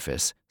uneven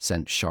surface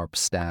sent sharp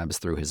stabs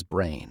through his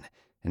brain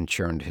and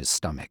churned his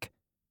stomach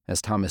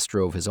as Thomas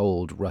drove his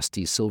old,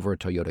 rusty silver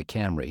Toyota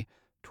Camry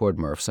toward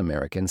Murph's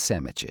American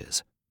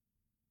Sandwiches.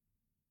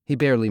 He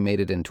barely made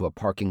it into a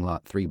parking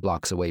lot 3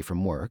 blocks away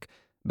from work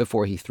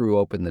before he threw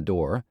open the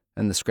door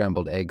and the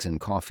scrambled eggs and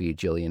coffee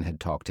Jillian had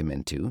talked him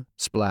into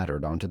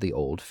splattered onto the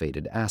old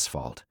faded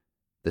asphalt,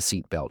 the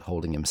seatbelt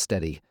holding him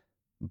steady,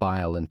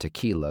 bile and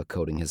tequila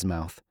coating his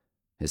mouth,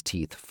 his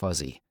teeth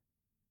fuzzy.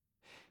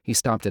 He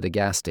stopped at a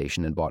gas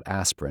station and bought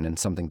aspirin and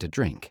something to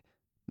drink,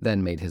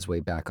 then made his way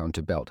back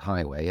onto Belt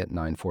Highway at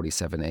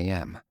 9:47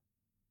 a.m.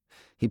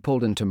 He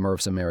pulled into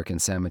Murph's American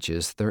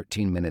Sandwiches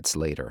 13 minutes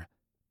later,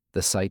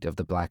 the sight of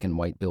the black and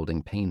white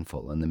building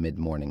painful in the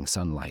mid-morning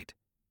sunlight.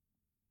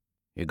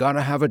 You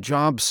gotta have a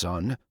job,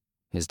 son,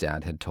 his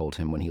dad had told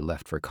him when he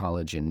left for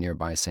college in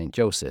nearby St.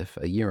 Joseph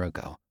a year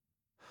ago.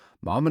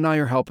 Mom and I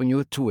are helping you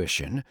with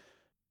tuition,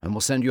 and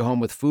we'll send you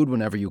home with food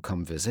whenever you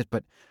come visit,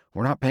 but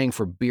we're not paying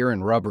for beer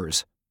and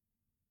rubbers.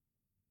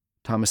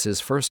 Thomas's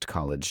first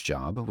college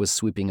job was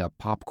sweeping up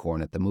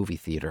popcorn at the movie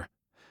theater,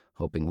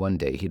 hoping one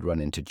day he'd run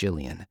into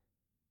Jillian.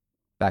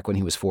 Back when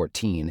he was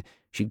 14,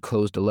 she'd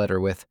closed a letter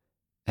with,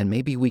 "And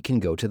maybe we can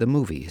go to the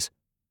movies."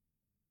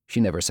 She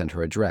never sent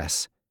her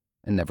address,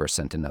 and never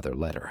sent another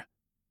letter.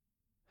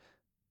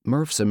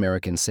 Murph's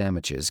American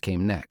Sandwiches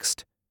came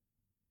next.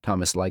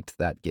 Thomas liked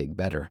that gig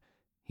better.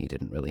 He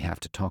didn't really have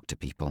to talk to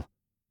people.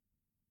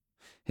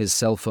 His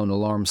cell phone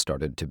alarm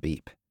started to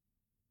beep.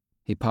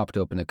 He popped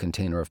open a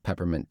container of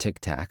peppermint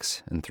Tic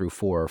Tacs and threw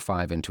 4 or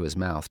 5 into his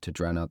mouth to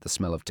drown out the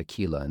smell of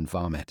tequila and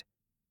vomit.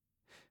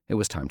 It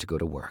was time to go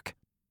to work.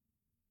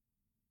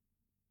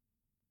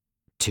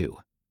 2.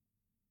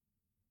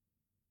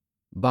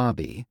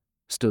 Bobby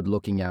stood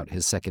looking out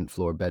his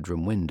second-floor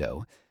bedroom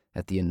window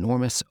at the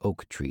enormous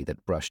oak tree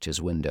that brushed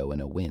his window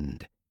in a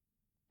wind.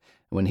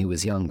 When he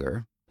was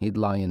younger, he'd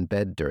lie in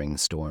bed during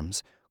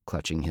storms,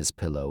 clutching his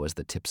pillow as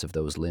the tips of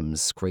those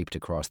limbs scraped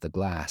across the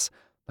glass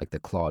like the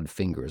clawed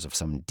fingers of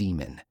some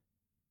demon.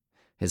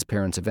 His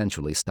parents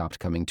eventually stopped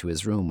coming to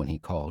his room when he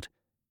called,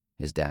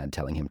 his dad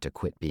telling him to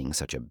quit being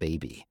such a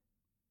baby.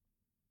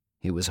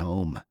 He was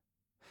home.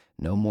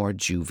 No more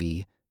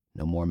juvie,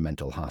 no more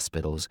mental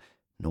hospitals,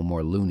 no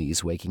more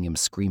loonies waking him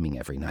screaming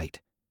every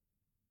night.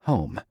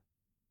 Home.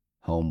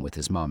 Home with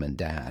his mom and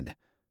dad,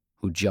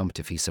 who jumped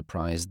if he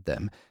surprised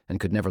them and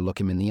could never look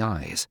him in the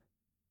eyes.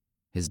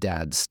 His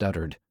dad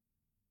stuttered.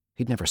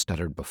 He'd never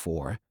stuttered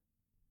before.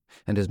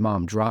 And his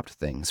mom dropped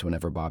things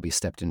whenever Bobby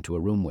stepped into a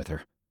room with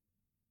her.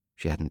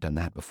 She hadn't done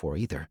that before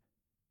either.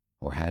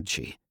 Or had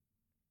she?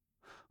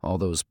 All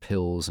those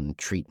pills and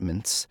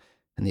treatments,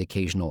 and the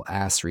occasional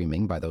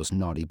ass-reaming by those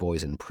naughty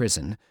boys in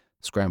prison,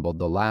 scrambled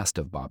the last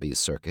of Bobby's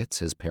circuits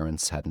his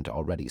parents hadn't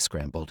already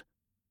scrambled.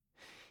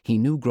 He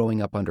knew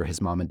growing up under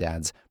his mom and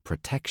dad's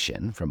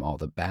protection from all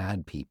the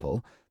bad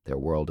people, their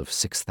world of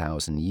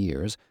 6,000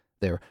 years,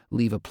 their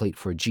leave a plate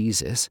for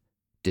Jesus,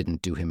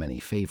 didn't do him any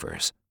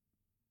favors.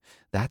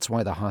 That's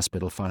why the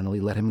hospital finally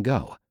let him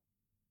go.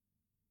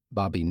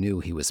 Bobby knew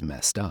he was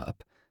messed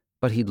up,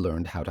 but he'd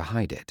learned how to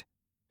hide it.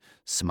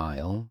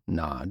 Smile,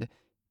 nod,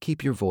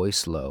 keep your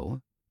voice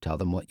low, tell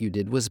them what you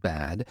did was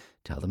bad,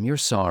 tell them you're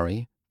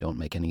sorry, don't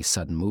make any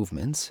sudden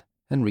movements,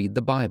 and read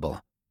the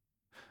Bible.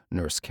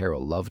 Nurse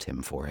Carol loved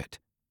him for it.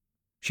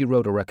 She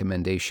wrote a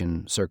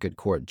recommendation Circuit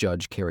Court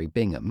Judge Carrie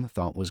Bingham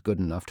thought was good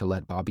enough to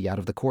let Bobby out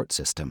of the court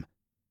system.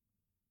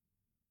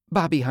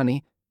 "Bobby,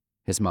 honey,"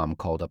 his mom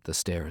called up the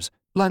stairs,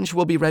 "lunch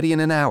will be ready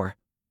in an hour."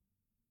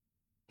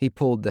 He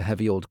pulled the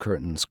heavy old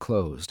curtains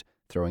closed,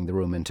 throwing the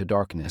room into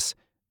darkness,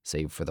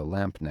 save for the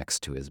lamp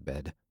next to his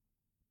bed.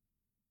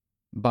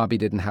 Bobby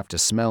didn't have to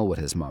smell what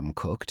his mom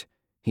cooked.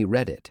 He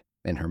read it,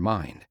 in her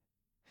mind.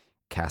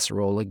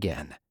 Casserole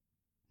again.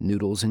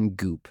 Noodles and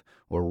goop,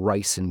 or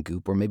rice and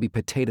goop, or maybe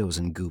potatoes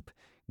and goop.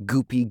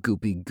 Goopy,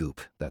 goopy,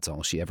 goop. That's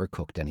all she ever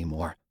cooked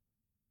anymore.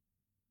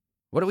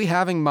 "What are we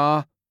having,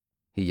 Ma?"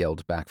 he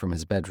yelled back from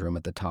his bedroom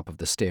at the top of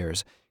the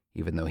stairs,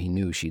 even though he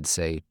knew she'd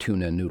say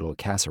tuna noodle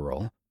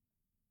casserole.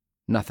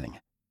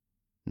 Nothing.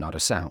 Not a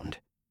sound.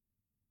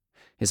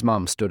 His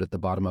mom stood at the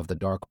bottom of the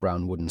dark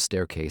brown wooden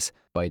staircase,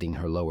 biting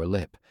her lower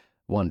lip,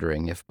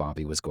 wondering if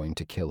Bobby was going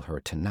to kill her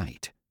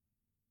tonight.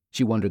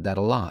 She wondered that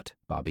a lot,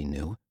 Bobby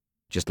knew,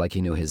 just like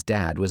he knew his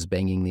dad was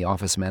banging the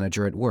office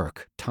manager at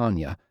work,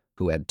 Tanya,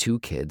 who had 2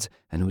 kids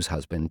and whose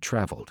husband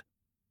traveled.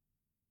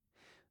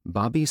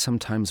 Bobby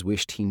sometimes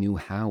wished he knew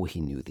how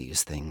he knew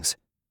these things.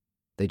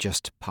 They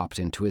just popped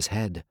into his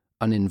head,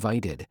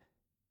 uninvited.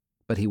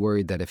 But he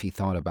worried that if he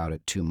thought about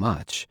it too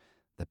much,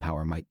 the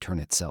power might turn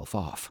itself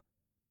off.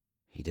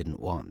 He didn't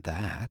want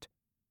that.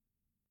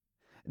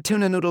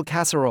 "Tuna noodle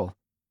casserole,"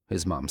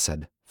 his mom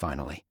said,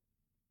 finally.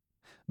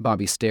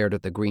 Bobby stared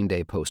at the Green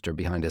Day poster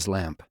behind his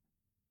lamp.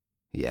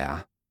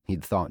 Yeah,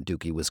 he'd thought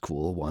Dookie was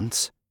cool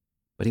once.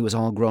 But he was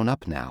all grown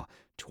up now,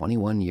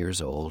 21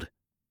 years old.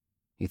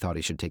 He thought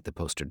he should take the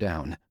poster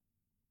down.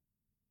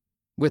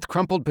 "With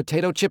crumpled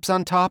potato chips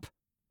on top?"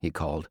 he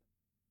called.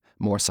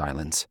 More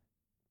silence.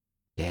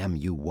 "Damn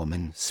you,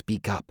 woman,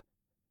 speak up."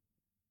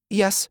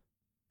 "Yes,"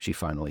 she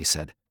finally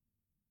said.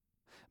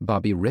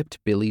 Bobby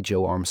ripped Billy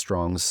Joe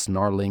Armstrong's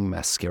snarling,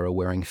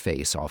 mascara-wearing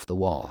face off the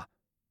wall.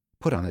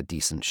 "Put on a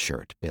decent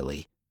shirt,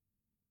 Billy."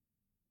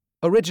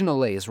 "Original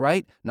Lay's,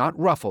 right? Not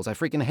Ruffles. I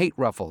freaking hate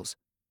Ruffles."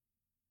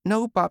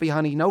 "No, Bobby,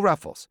 honey, no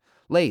Ruffles.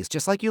 Lay's,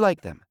 just like you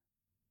like them."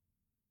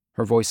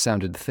 Her voice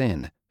sounded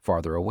thin,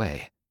 farther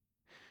away.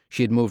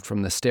 She had moved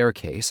from the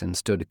staircase and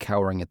stood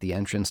cowering at the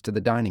entrance to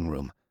the dining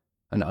room,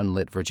 an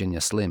unlit Virginia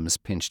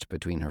Slims pinched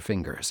between her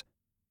fingers.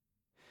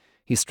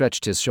 He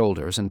stretched his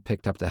shoulders and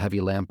picked up the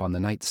heavy lamp on the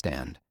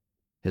nightstand,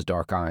 his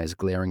dark eyes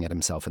glaring at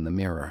himself in the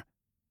mirror.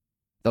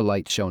 The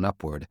light shone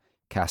upward,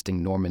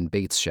 casting Norman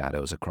Bates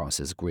shadows across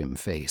his grim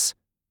face.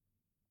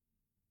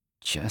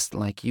 "Just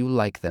like you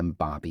like them,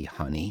 Bobby,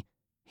 honey,"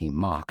 he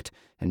mocked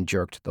and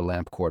jerked the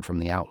lamp cord from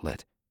the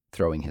outlet,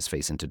 throwing his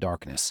face into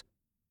darkness.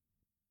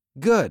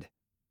 "Good,"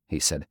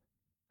 he said.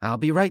 "I'll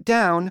be right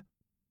down."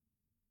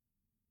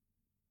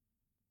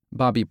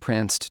 Bobby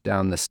pranced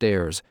down the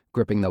stairs,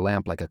 gripping the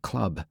lamp like a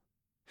club.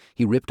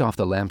 He ripped off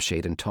the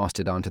lampshade and tossed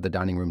it onto the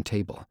dining room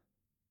table.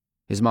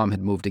 His mom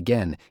had moved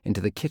again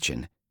into the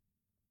kitchen,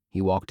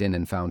 He walked in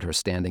and found her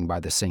standing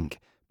by the sink,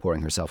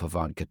 pouring herself a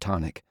vodka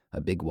tonic,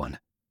 a big one.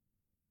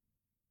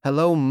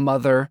 "Hello,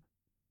 Mother."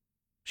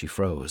 She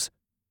froze.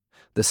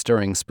 The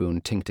stirring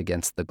spoon tinked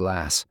against the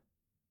glass.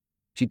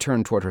 She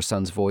turned toward her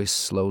son's voice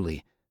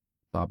slowly.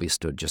 Bobby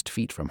stood just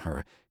feet from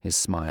her, his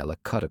smile a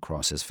cut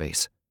across his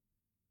face.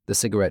 The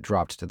cigarette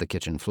dropped to the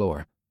kitchen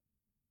floor.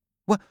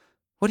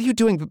 What are you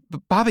doing,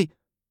 Bobby?"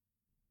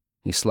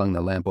 He slung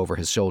the lamp over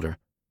his shoulder.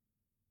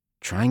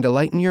 "Trying to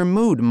lighten your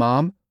mood,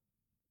 Mom."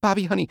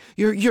 "Bobby, honey,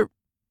 you're...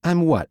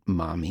 I'm what,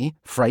 Mommy?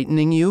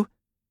 Frightening you?"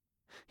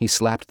 He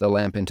slapped the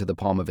lamp into the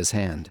palm of his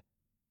hand.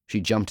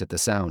 She jumped at the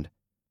sound.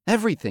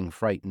 "Everything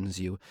frightens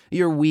you.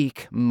 You're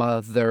weak,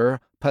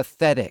 Mother.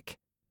 Pathetic."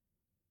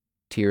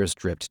 Tears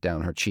dripped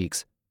down her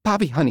cheeks.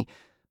 "Bobby, honey,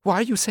 why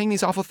are you saying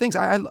these awful things?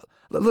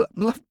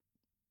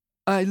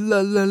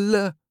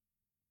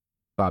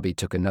 Bobby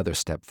took another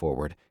step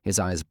forward, his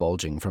eyes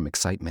bulging from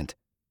excitement.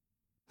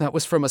 "That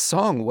was from a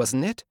song,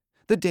 wasn't it?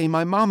 The day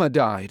my mama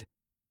died."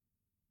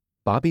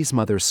 Bobby's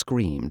mother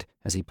screamed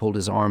as he pulled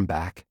his arm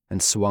back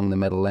and swung the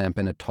metal lamp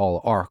in a tall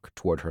arc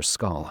toward her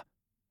skull.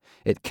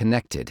 It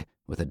connected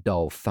with a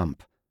dull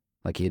thump,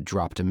 like he had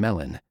dropped a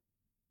melon,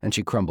 and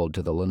she crumbled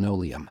to the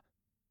linoleum.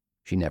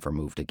 She never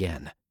moved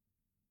again.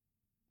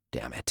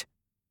 Damn it.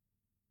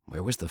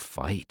 Where was the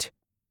fight?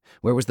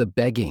 Where was the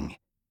begging?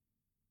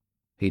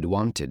 He'd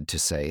wanted to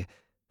say,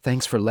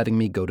 "Thanks for letting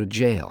me go to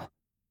jail.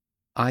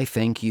 I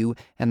thank you,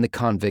 and the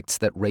convicts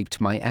that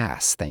raped my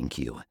ass thank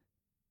you."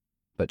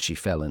 But she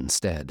fell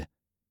instead.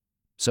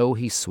 So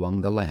he swung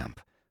the lamp,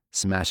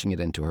 smashing it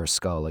into her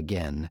skull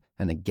again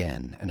and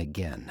again and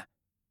again.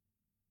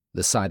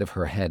 The side of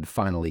her head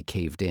finally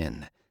caved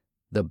in.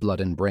 The blood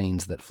and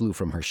brains that flew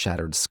from her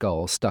shattered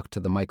skull stuck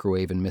to the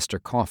microwave in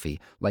Mr. Coffee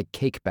like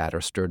cake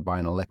batter stirred by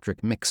an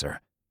electric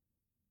mixer.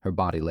 Her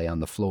body lay on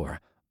the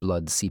floor,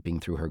 blood seeping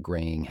through her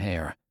graying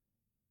hair.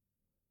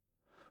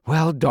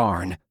 "Well,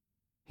 darn,"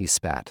 he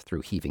spat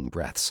through heaving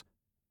breaths.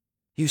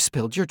 "You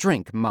spilled your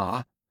drink,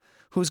 Ma.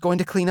 Who's going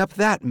to clean up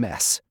that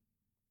mess?"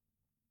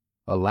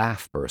 A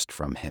laugh burst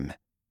from him.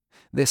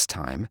 This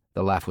time,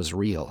 the laugh was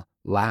real,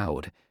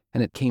 loud,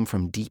 and it came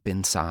from deep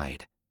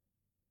inside.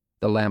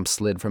 The lamp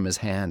slid from his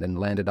hand and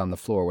landed on the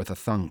floor with a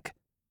thunk.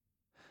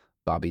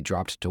 Bobby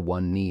dropped to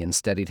one knee and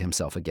steadied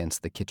himself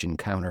against the kitchen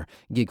counter,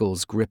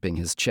 giggles gripping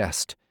his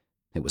chest.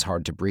 It was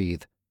hard to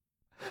breathe.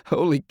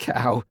 "Holy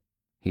cow,"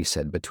 he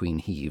said between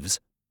heaves.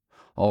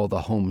 All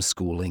the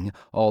homeschooling,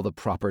 all the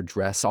proper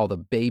dress, all the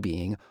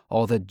babying,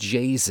 all the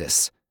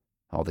Jesus,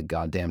 all the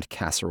goddamned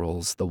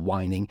casseroles, the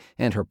whining,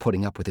 and her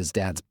putting up with his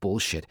dad's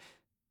bullshit.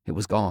 It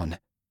was gone.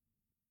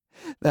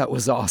 "That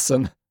was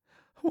awesome.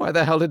 Why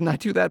the hell didn't I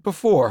do that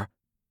before?"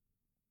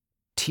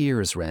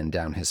 Tears ran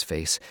down his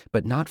face,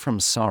 but not from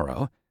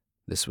sorrow.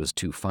 This was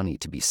too funny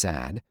to be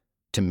sad,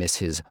 to miss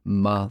his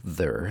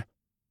mother.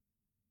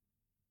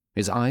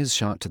 His eyes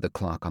shot to the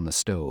clock on the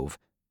stove.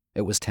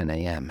 It was 10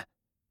 a.m.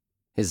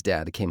 His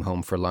dad came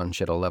home for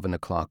lunch at 11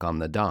 o'clock on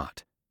the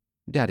dot.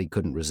 Daddy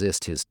couldn't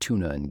resist his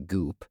tuna and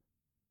goop.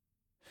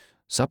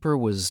 Supper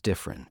was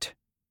different.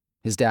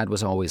 His dad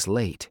was always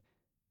late.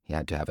 He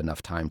had to have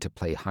enough time to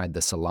play hide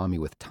the salami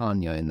with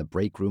Tanya in the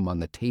break room on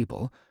the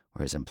table,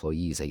 where his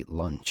employees ate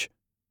lunch.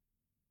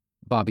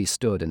 Bobby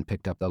stood and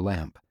picked up the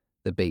lamp,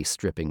 the base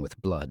dripping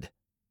with blood.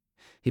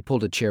 He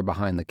pulled a chair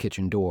behind the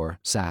kitchen door,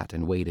 sat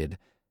and waited.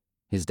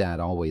 His dad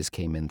always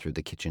came in through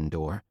the kitchen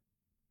door.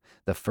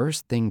 The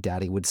first thing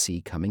Daddy would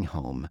see coming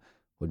home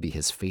would be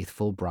his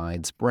faithful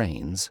bride's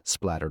brains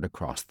splattered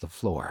across the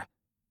floor.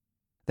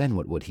 Then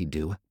what would he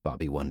do,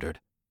 Bobby wondered.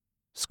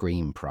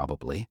 Scream,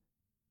 probably.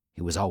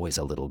 He was always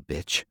a little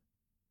bitch.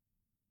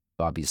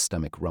 Bobby's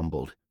stomach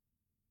rumbled.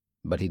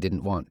 But he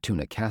didn't want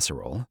tuna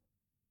casserole.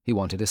 He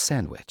wanted a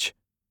sandwich.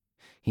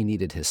 He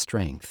needed his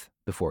strength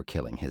before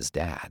killing his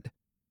dad.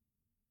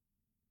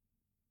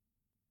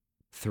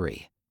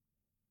 3.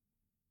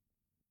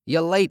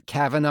 "You late,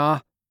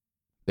 Kavanaugh,"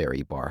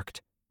 Barry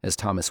barked, as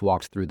Thomas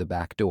walked through the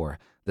back door,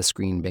 the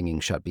screen banging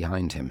shut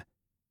behind him.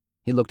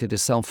 He looked at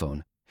his cell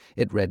phone.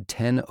 It read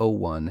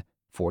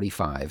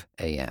 10:01:45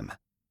 a.m.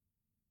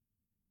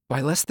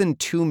 "By less than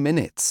 2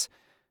 minutes.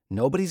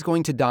 Nobody's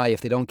going to die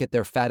if they don't get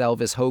their Fat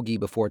Elvis hoagie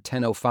before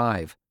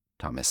 10:05,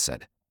 Thomas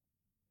said.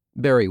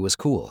 Barry was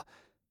cool,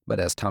 but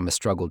as Thomas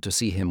struggled to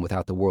see him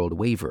without the world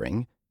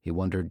wavering, he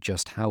wondered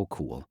just how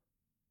cool.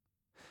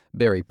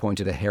 Barry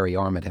pointed a hairy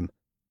arm at him.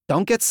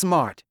 "Don't get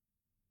smart."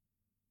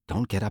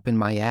 "Don't get up in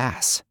my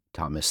ass,"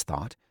 Thomas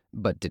thought,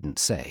 but didn't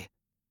say.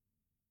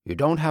 "You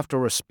don't have to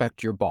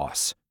respect your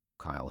boss,"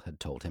 Kyle had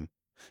told him.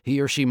 "He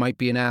or she might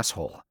be an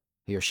asshole.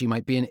 He or she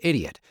might be an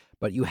idiot,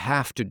 but you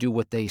have to do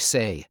what they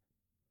say."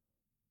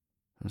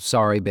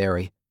 "Sorry,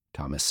 Barry,"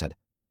 Thomas said.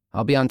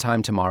 "I'll be on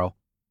time tomorrow."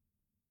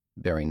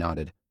 Barry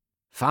nodded.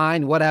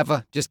 "Fine,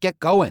 whatever. Just get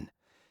going.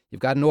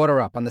 You've got an order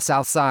up on the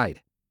south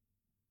side."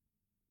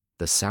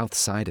 The south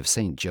side of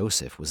St.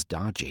 Joseph was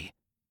dodgy.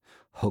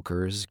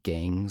 Hookers,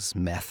 gangs,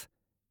 meth.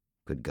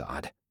 Good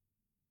God.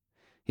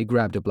 He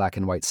grabbed a black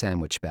and white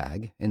sandwich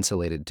bag,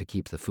 insulated to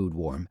keep the food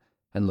warm,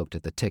 and looked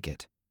at the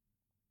ticket.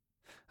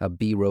 A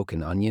bee-roke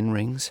and onion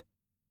rings?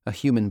 A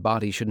human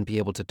body shouldn't be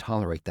able to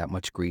tolerate that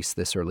much grease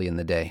this early in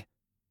the day.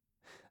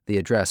 The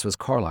address was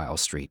Carlisle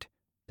Street,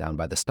 down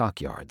by the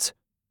stockyards.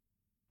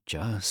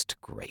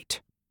 Just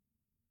great.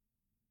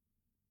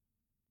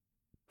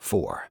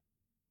 4.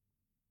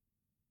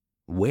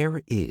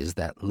 Where is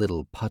that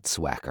little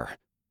putswacker?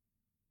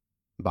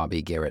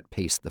 Bobby Garrett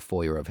paced the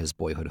foyer of his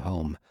boyhood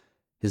home,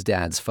 his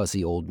dad's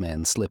fuzzy old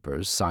man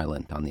slippers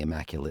silent on the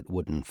immaculate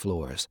wooden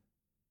floors.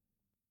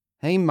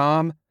 "Hey,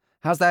 Mom,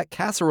 how's that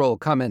casserole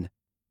comin'?"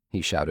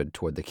 he shouted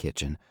toward the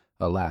kitchen.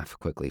 A laugh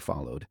quickly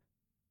followed.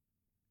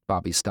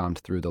 Bobby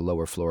stomped through the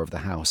lower floor of the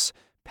house,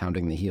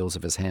 pounding the heels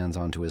of his hands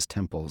onto his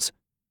temples.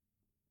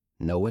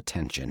 No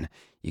attention.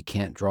 You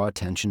can't draw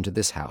attention to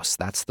this house.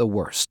 That's the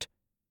worst.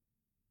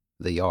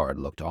 The yard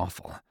looked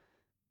awful.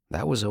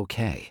 That was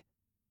okay.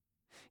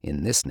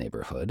 In this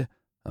neighborhood,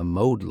 a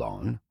mowed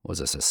lawn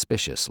was a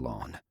suspicious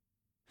lawn.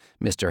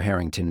 Mr.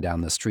 Harrington down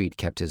the street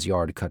kept his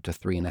yard cut to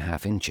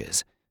 3.5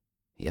 inches.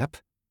 Yep,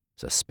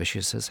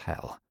 suspicious as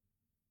hell.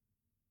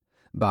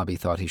 Bobby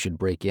thought he should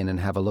break in and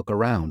have a look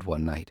around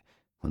one night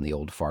when the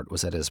old fart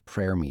was at his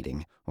prayer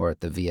meeting or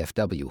at the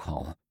VFW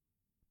hall.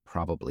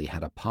 Probably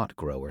had a pot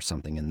grow or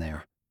something in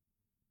there.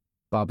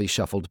 Bobby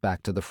shuffled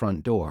back to the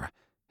front door,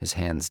 his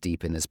hands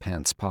deep in his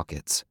pants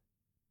pockets.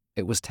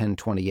 It was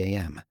 10:20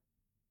 a.m.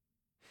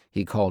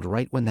 He called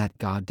right when that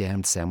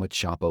goddamned sandwich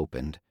shop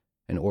opened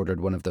and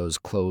ordered one of those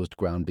closed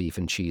ground beef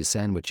and cheese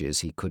sandwiches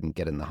he couldn't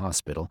get in the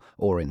hospital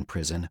or in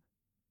prison.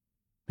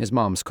 His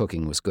mom's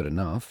cooking was good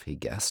enough, he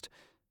guessed,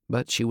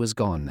 but she was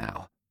gone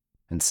now,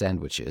 and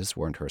sandwiches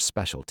weren't her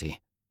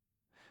specialty.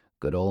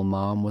 Good old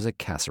Mom was a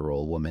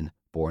casserole woman,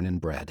 born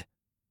and bred.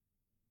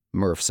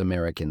 Murph's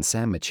American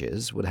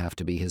Sandwiches would have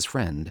to be his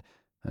friend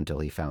until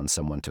he found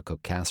someone to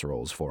cook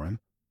casseroles for him.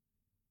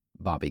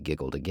 Bobby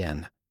giggled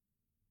again.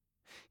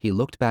 He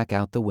looked back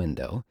out the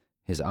window,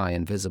 his eye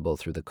invisible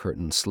through the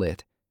curtain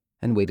slit,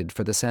 and waited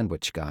for the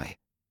sandwich guy.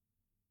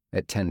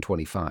 At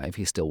 10:25,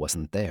 he still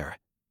wasn't there.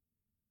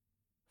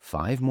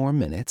 5 more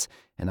minutes,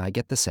 and I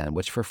get the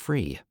sandwich for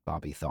free,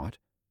 Bobby thought.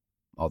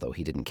 Although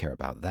he didn't care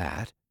about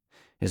that.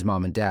 His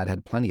mom and dad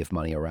had plenty of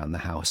money around the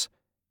house,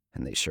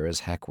 and they sure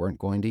as heck weren't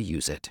going to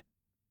use it.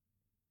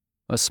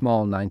 A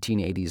small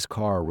 1980s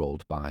car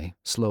rolled by,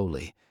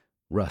 slowly,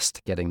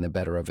 rust getting the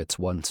better of its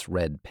once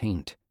red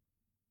paint.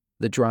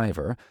 The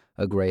driver,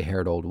 a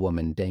gray-haired old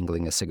woman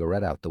dangling a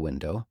cigarette out the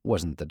window,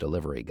 wasn't the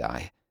delivery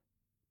guy.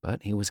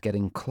 But he was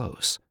getting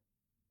close.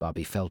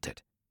 Bobby felt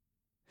it.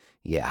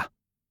 Yeah,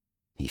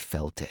 he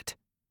felt it.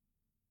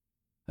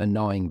 A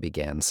gnawing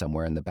began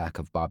somewhere in the back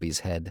of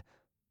Bobby's head,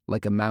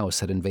 like a mouse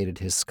had invaded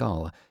his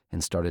skull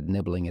and started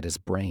nibbling at his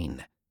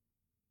brain.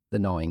 The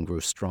gnawing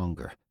grew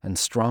stronger and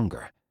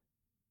stronger.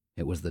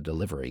 It was the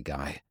delivery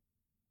guy.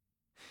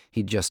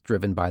 He'd just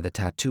driven by the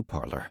tattoo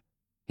parlor.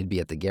 He'd be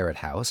at the Garrett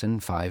house in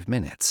 5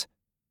 minutes.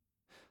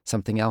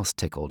 Something else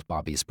tickled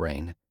Bobby's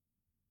brain.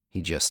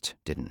 He just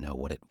didn't know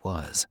what it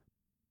was.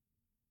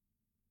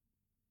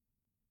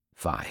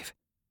 5.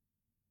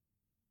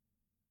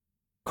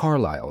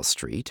 Carlisle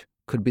Street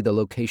could be the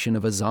location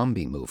of a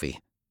zombie movie.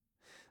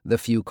 The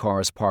few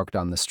cars parked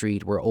on the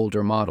street were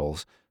older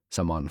models,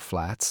 some on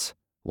flats,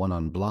 one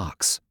on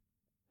blocks.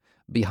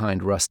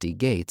 Behind rusty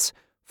gates,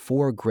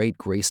 4 great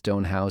gray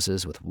stone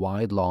houses with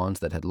wide lawns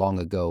that had long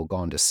ago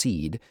gone to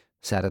seed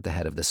sat at the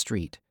head of the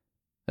street,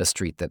 a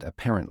street that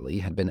apparently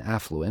had been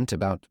affluent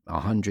about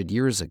 100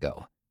 years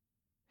ago.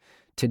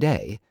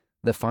 Today,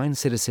 the fine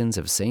citizens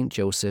of St.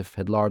 Joseph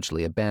had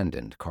largely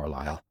abandoned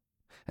Carlisle,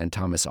 and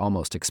Thomas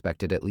almost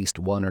expected at least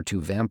 1 or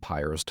 2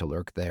 vampires to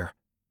lurk there.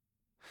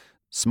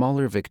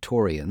 Smaller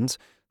Victorians,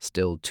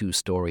 still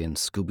 2-story and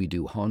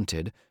Scooby-Doo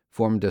haunted,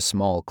 formed a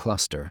small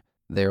cluster,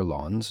 their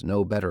lawns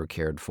no better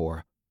cared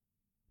for.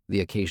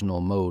 The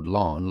occasional mowed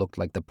lawn looked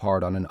like the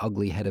part on an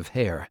ugly head of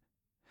hair.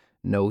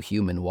 No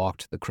human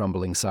walked the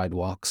crumbling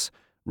sidewalks,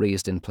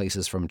 raised in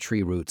places from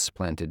tree roots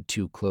planted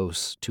too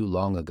close too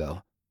long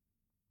ago.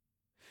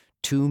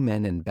 2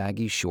 men in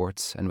baggy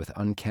shorts and with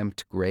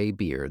unkempt gray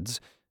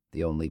beards,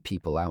 the only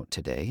people out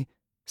today,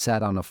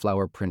 sat on a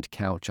flower-print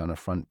couch on a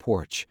front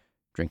porch,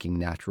 drinking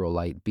natural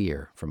light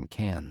beer from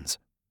cans.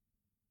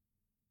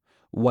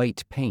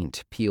 White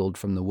paint peeled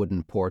from the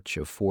wooden porch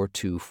of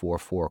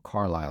 4244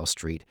 Carlisle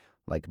Street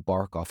like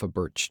bark off a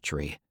birch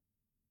tree.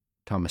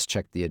 Thomas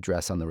checked the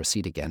address on the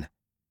receipt again.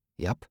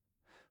 Yep,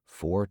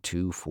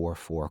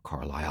 4244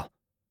 Carlisle.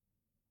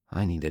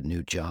 I need a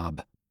new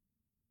job.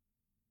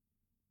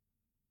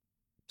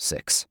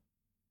 6.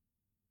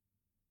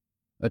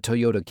 A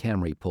Toyota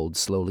Camry pulled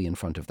slowly in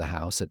front of the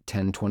house at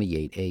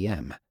 10:28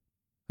 a.m.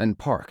 and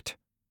parked,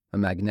 a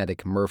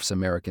magnetic Murph's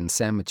American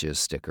Sandwiches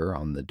sticker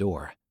on the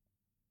door.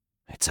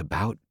 It's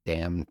about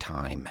damn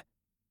time.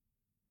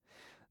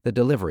 The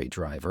delivery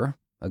driver,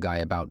 a guy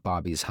about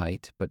Bobby's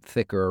height but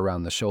thicker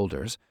around the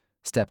shoulders,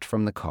 stepped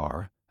from the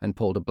car and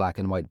pulled a black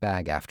and white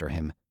bag after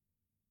him.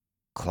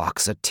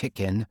 "Clock's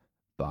a-tickin',"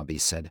 Bobby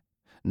said,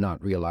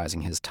 not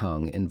realizing his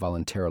tongue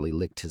involuntarily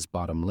licked his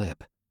bottom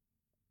lip.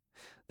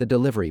 The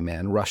delivery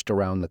man rushed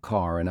around the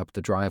car and up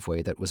the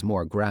driveway that was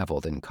more gravel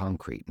than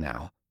concrete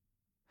now.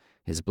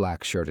 His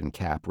black shirt and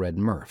cap read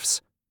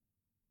Murph's.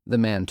 The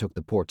man took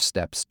the porch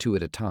steps 2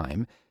 at a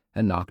time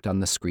and knocked on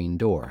the screen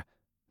door,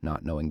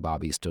 not knowing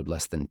Bobby stood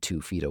less than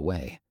 2 feet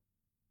away.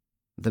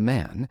 The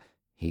man,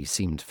 he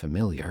seemed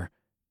familiar,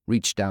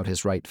 reached out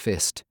his right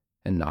fist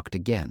and knocked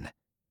again.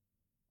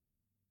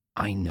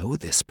 I know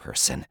this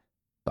person,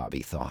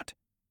 Bobby thought.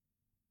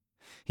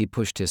 He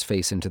pushed his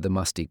face into the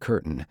musty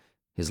curtain,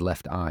 his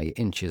left eye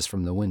inches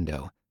from the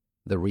window,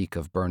 the reek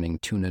of burning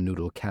tuna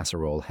noodle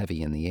casserole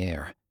heavy in the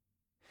air.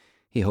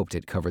 He hoped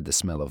it covered the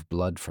smell of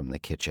blood from the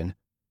kitchen.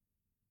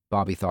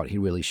 Bobby thought he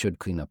really should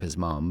clean up his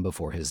mom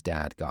before his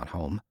dad got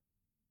home.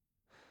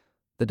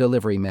 The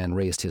delivery man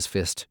raised his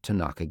fist to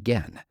knock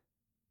again.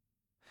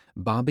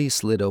 Bobby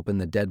slid open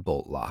the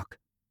deadbolt lock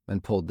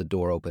and pulled the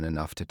door open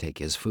enough to take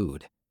his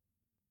food.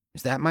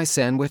 Is that my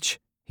sandwich?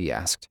 He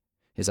asked,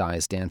 his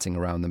eyes dancing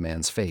around the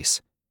man's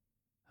face.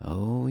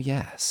 Oh,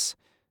 yes,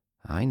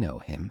 I know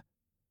him.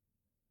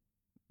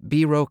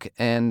 Beeroke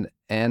and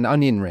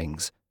onion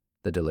rings,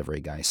 the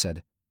delivery guy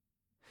said.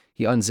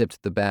 He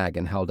unzipped the bag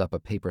and held up a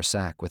paper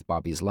sack with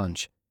Bobby's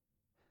lunch.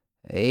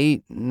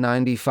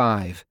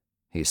 $8.95,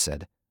 he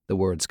said, the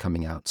words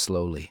coming out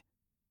slowly.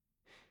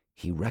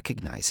 He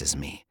recognizes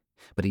me,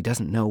 but he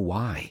doesn't know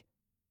why.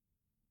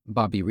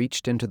 Bobby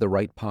reached into the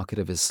right pocket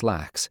of his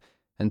slacks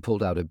and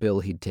pulled out a bill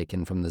he'd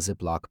taken from the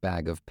Ziploc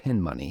bag of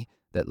pin money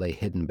that lay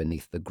hidden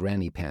beneath the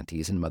granny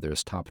panties in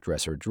Mother's top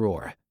dresser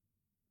drawer.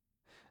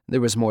 There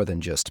was more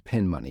than just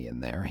pin money in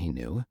there, he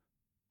knew,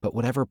 but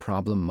whatever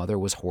problem Mother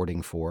was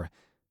hoarding for,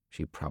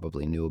 she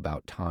probably knew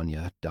about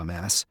Tanya,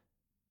 dumbass.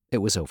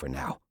 It was over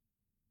now.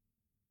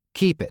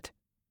 Keep it,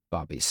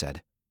 Bobby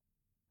said.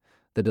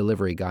 The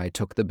delivery guy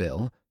took the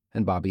bill,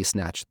 and Bobby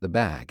snatched the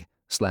bag,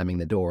 slamming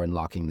the door and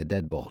locking the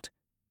deadbolt,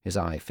 his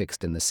eye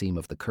fixed in the seam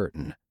of the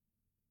curtain.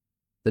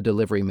 The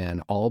delivery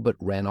man all but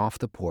ran off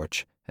the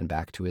porch and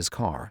back to his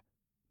car,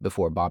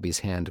 before Bobby's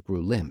hand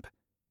grew limp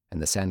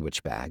and the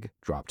sandwich bag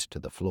dropped to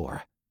the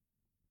floor.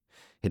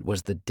 It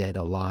was the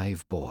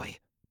dead-alive boy.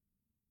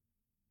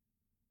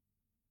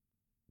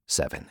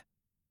 7.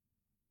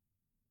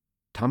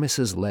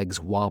 Thomas's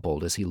legs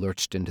wobbled as he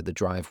lurched into the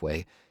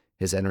driveway,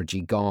 his energy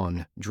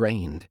gone,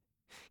 drained.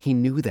 He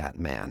knew that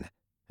man,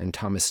 and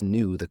Thomas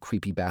knew the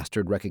creepy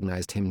bastard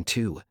recognized him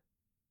too.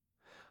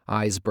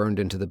 Eyes burned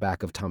into the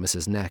back of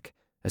Thomas's neck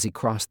as he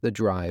crossed the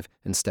drive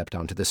and stepped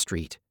onto the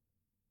street.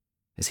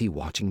 Is he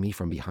watching me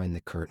from behind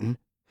the curtain?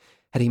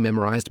 Had he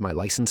memorized my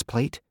license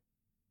plate?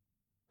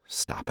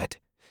 Stop it.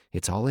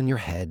 It's all in your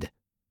head.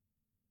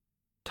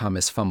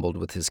 Thomas fumbled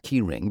with his key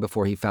ring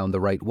before he found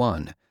the right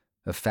one,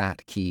 a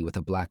fat key with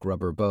a black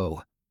rubber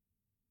bow.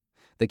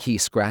 The key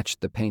scratched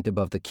the paint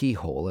above the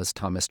keyhole as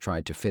Thomas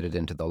tried to fit it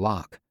into the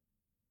lock.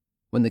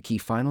 When the key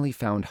finally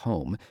found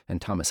home and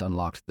Thomas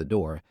unlocked the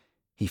door,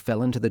 he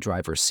fell into the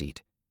driver's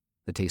seat,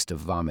 the taste of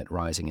vomit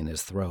rising in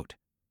his throat.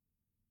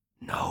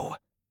 No,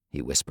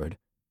 he whispered,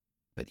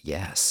 but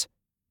yes.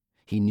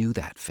 He knew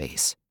that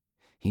face.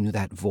 He knew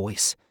that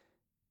voice.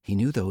 He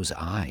knew those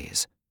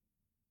eyes.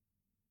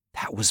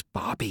 That was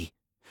Bobby,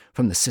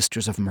 from the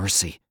Sisters of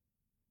Mercy.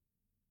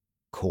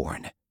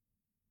 Corn.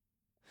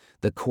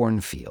 The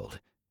cornfield,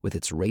 with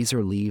its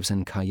razor leaves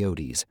and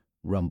coyotes,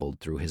 rumbled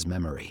through his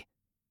memory.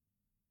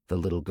 The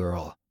little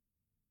girl,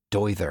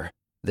 Doither,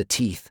 the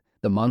teeth,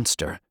 the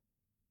monster.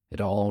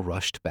 It all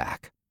rushed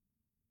back.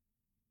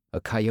 A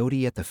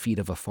coyote at the feet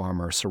of a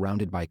farmer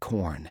surrounded by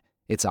corn,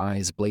 its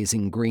eyes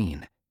blazing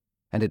green,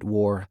 and it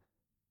wore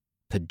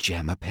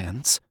pajama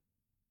pants.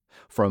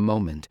 For a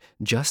moment,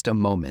 just a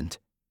moment,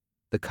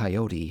 the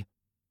coyote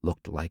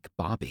looked like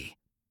Bobby.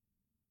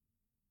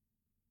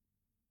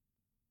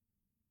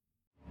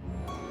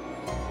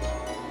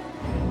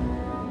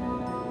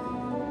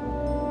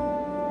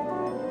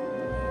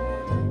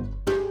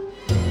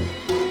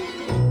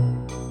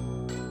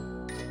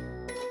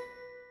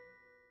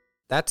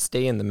 That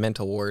stay in the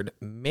mental ward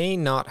may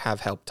not have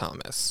helped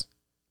Thomas,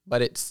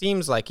 but it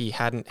seems like he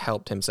hadn't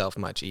helped himself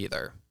much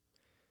either.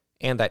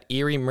 And that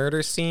eerie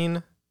murder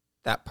scene,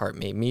 that part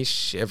made me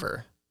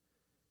shiver.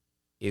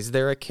 Is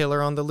there a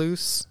killer on the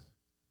loose?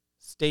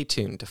 Stay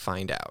tuned to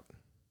find out.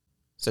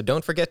 So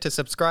don't forget to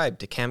subscribe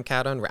to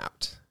Camcat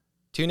Unwrapped.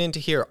 Tune in to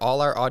hear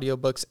all our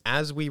audiobooks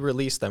as we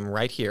release them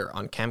right here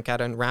on Camcat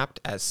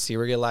Unwrapped as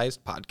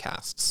serialized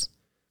podcasts.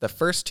 The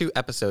first 2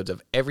 episodes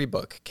of every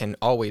book can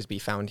always be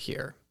found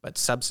here, but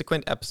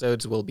subsequent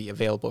episodes will be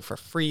available for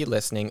free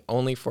listening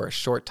only for a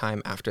short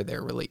time after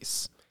their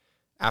release.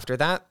 After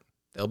that,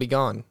 they'll be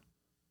gone.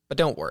 But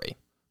don't worry,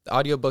 the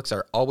audiobooks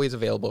are always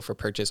available for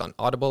purchase on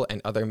Audible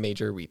and other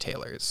major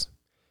retailers.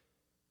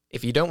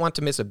 If you don't want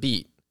to miss a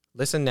beat,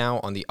 listen now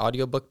on the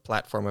audiobook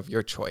platform of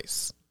your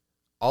choice.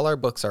 All our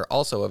books are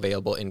also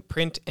available in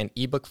print and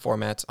ebook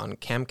formats on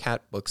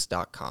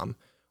camcatbooks.com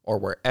or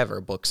wherever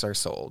books are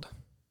sold.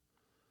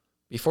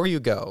 Before you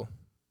go,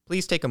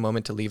 please take a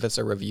moment to leave us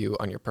a review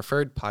on your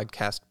preferred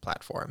podcast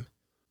platform.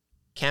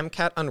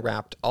 Camcat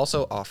Unwrapped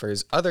also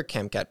offers other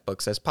Camcat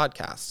books as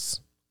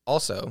podcasts.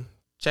 Also,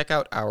 check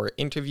out our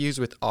interviews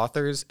with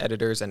authors,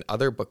 editors, and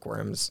other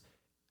bookworms,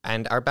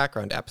 and our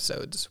background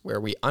episodes, where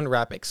we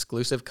unwrap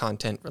exclusive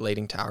content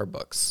relating to our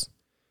books.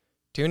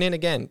 Tune in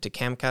again to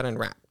Camcat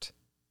Unwrapped,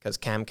 because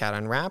Camcat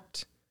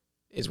Unwrapped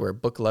is where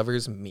book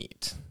lovers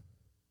meet.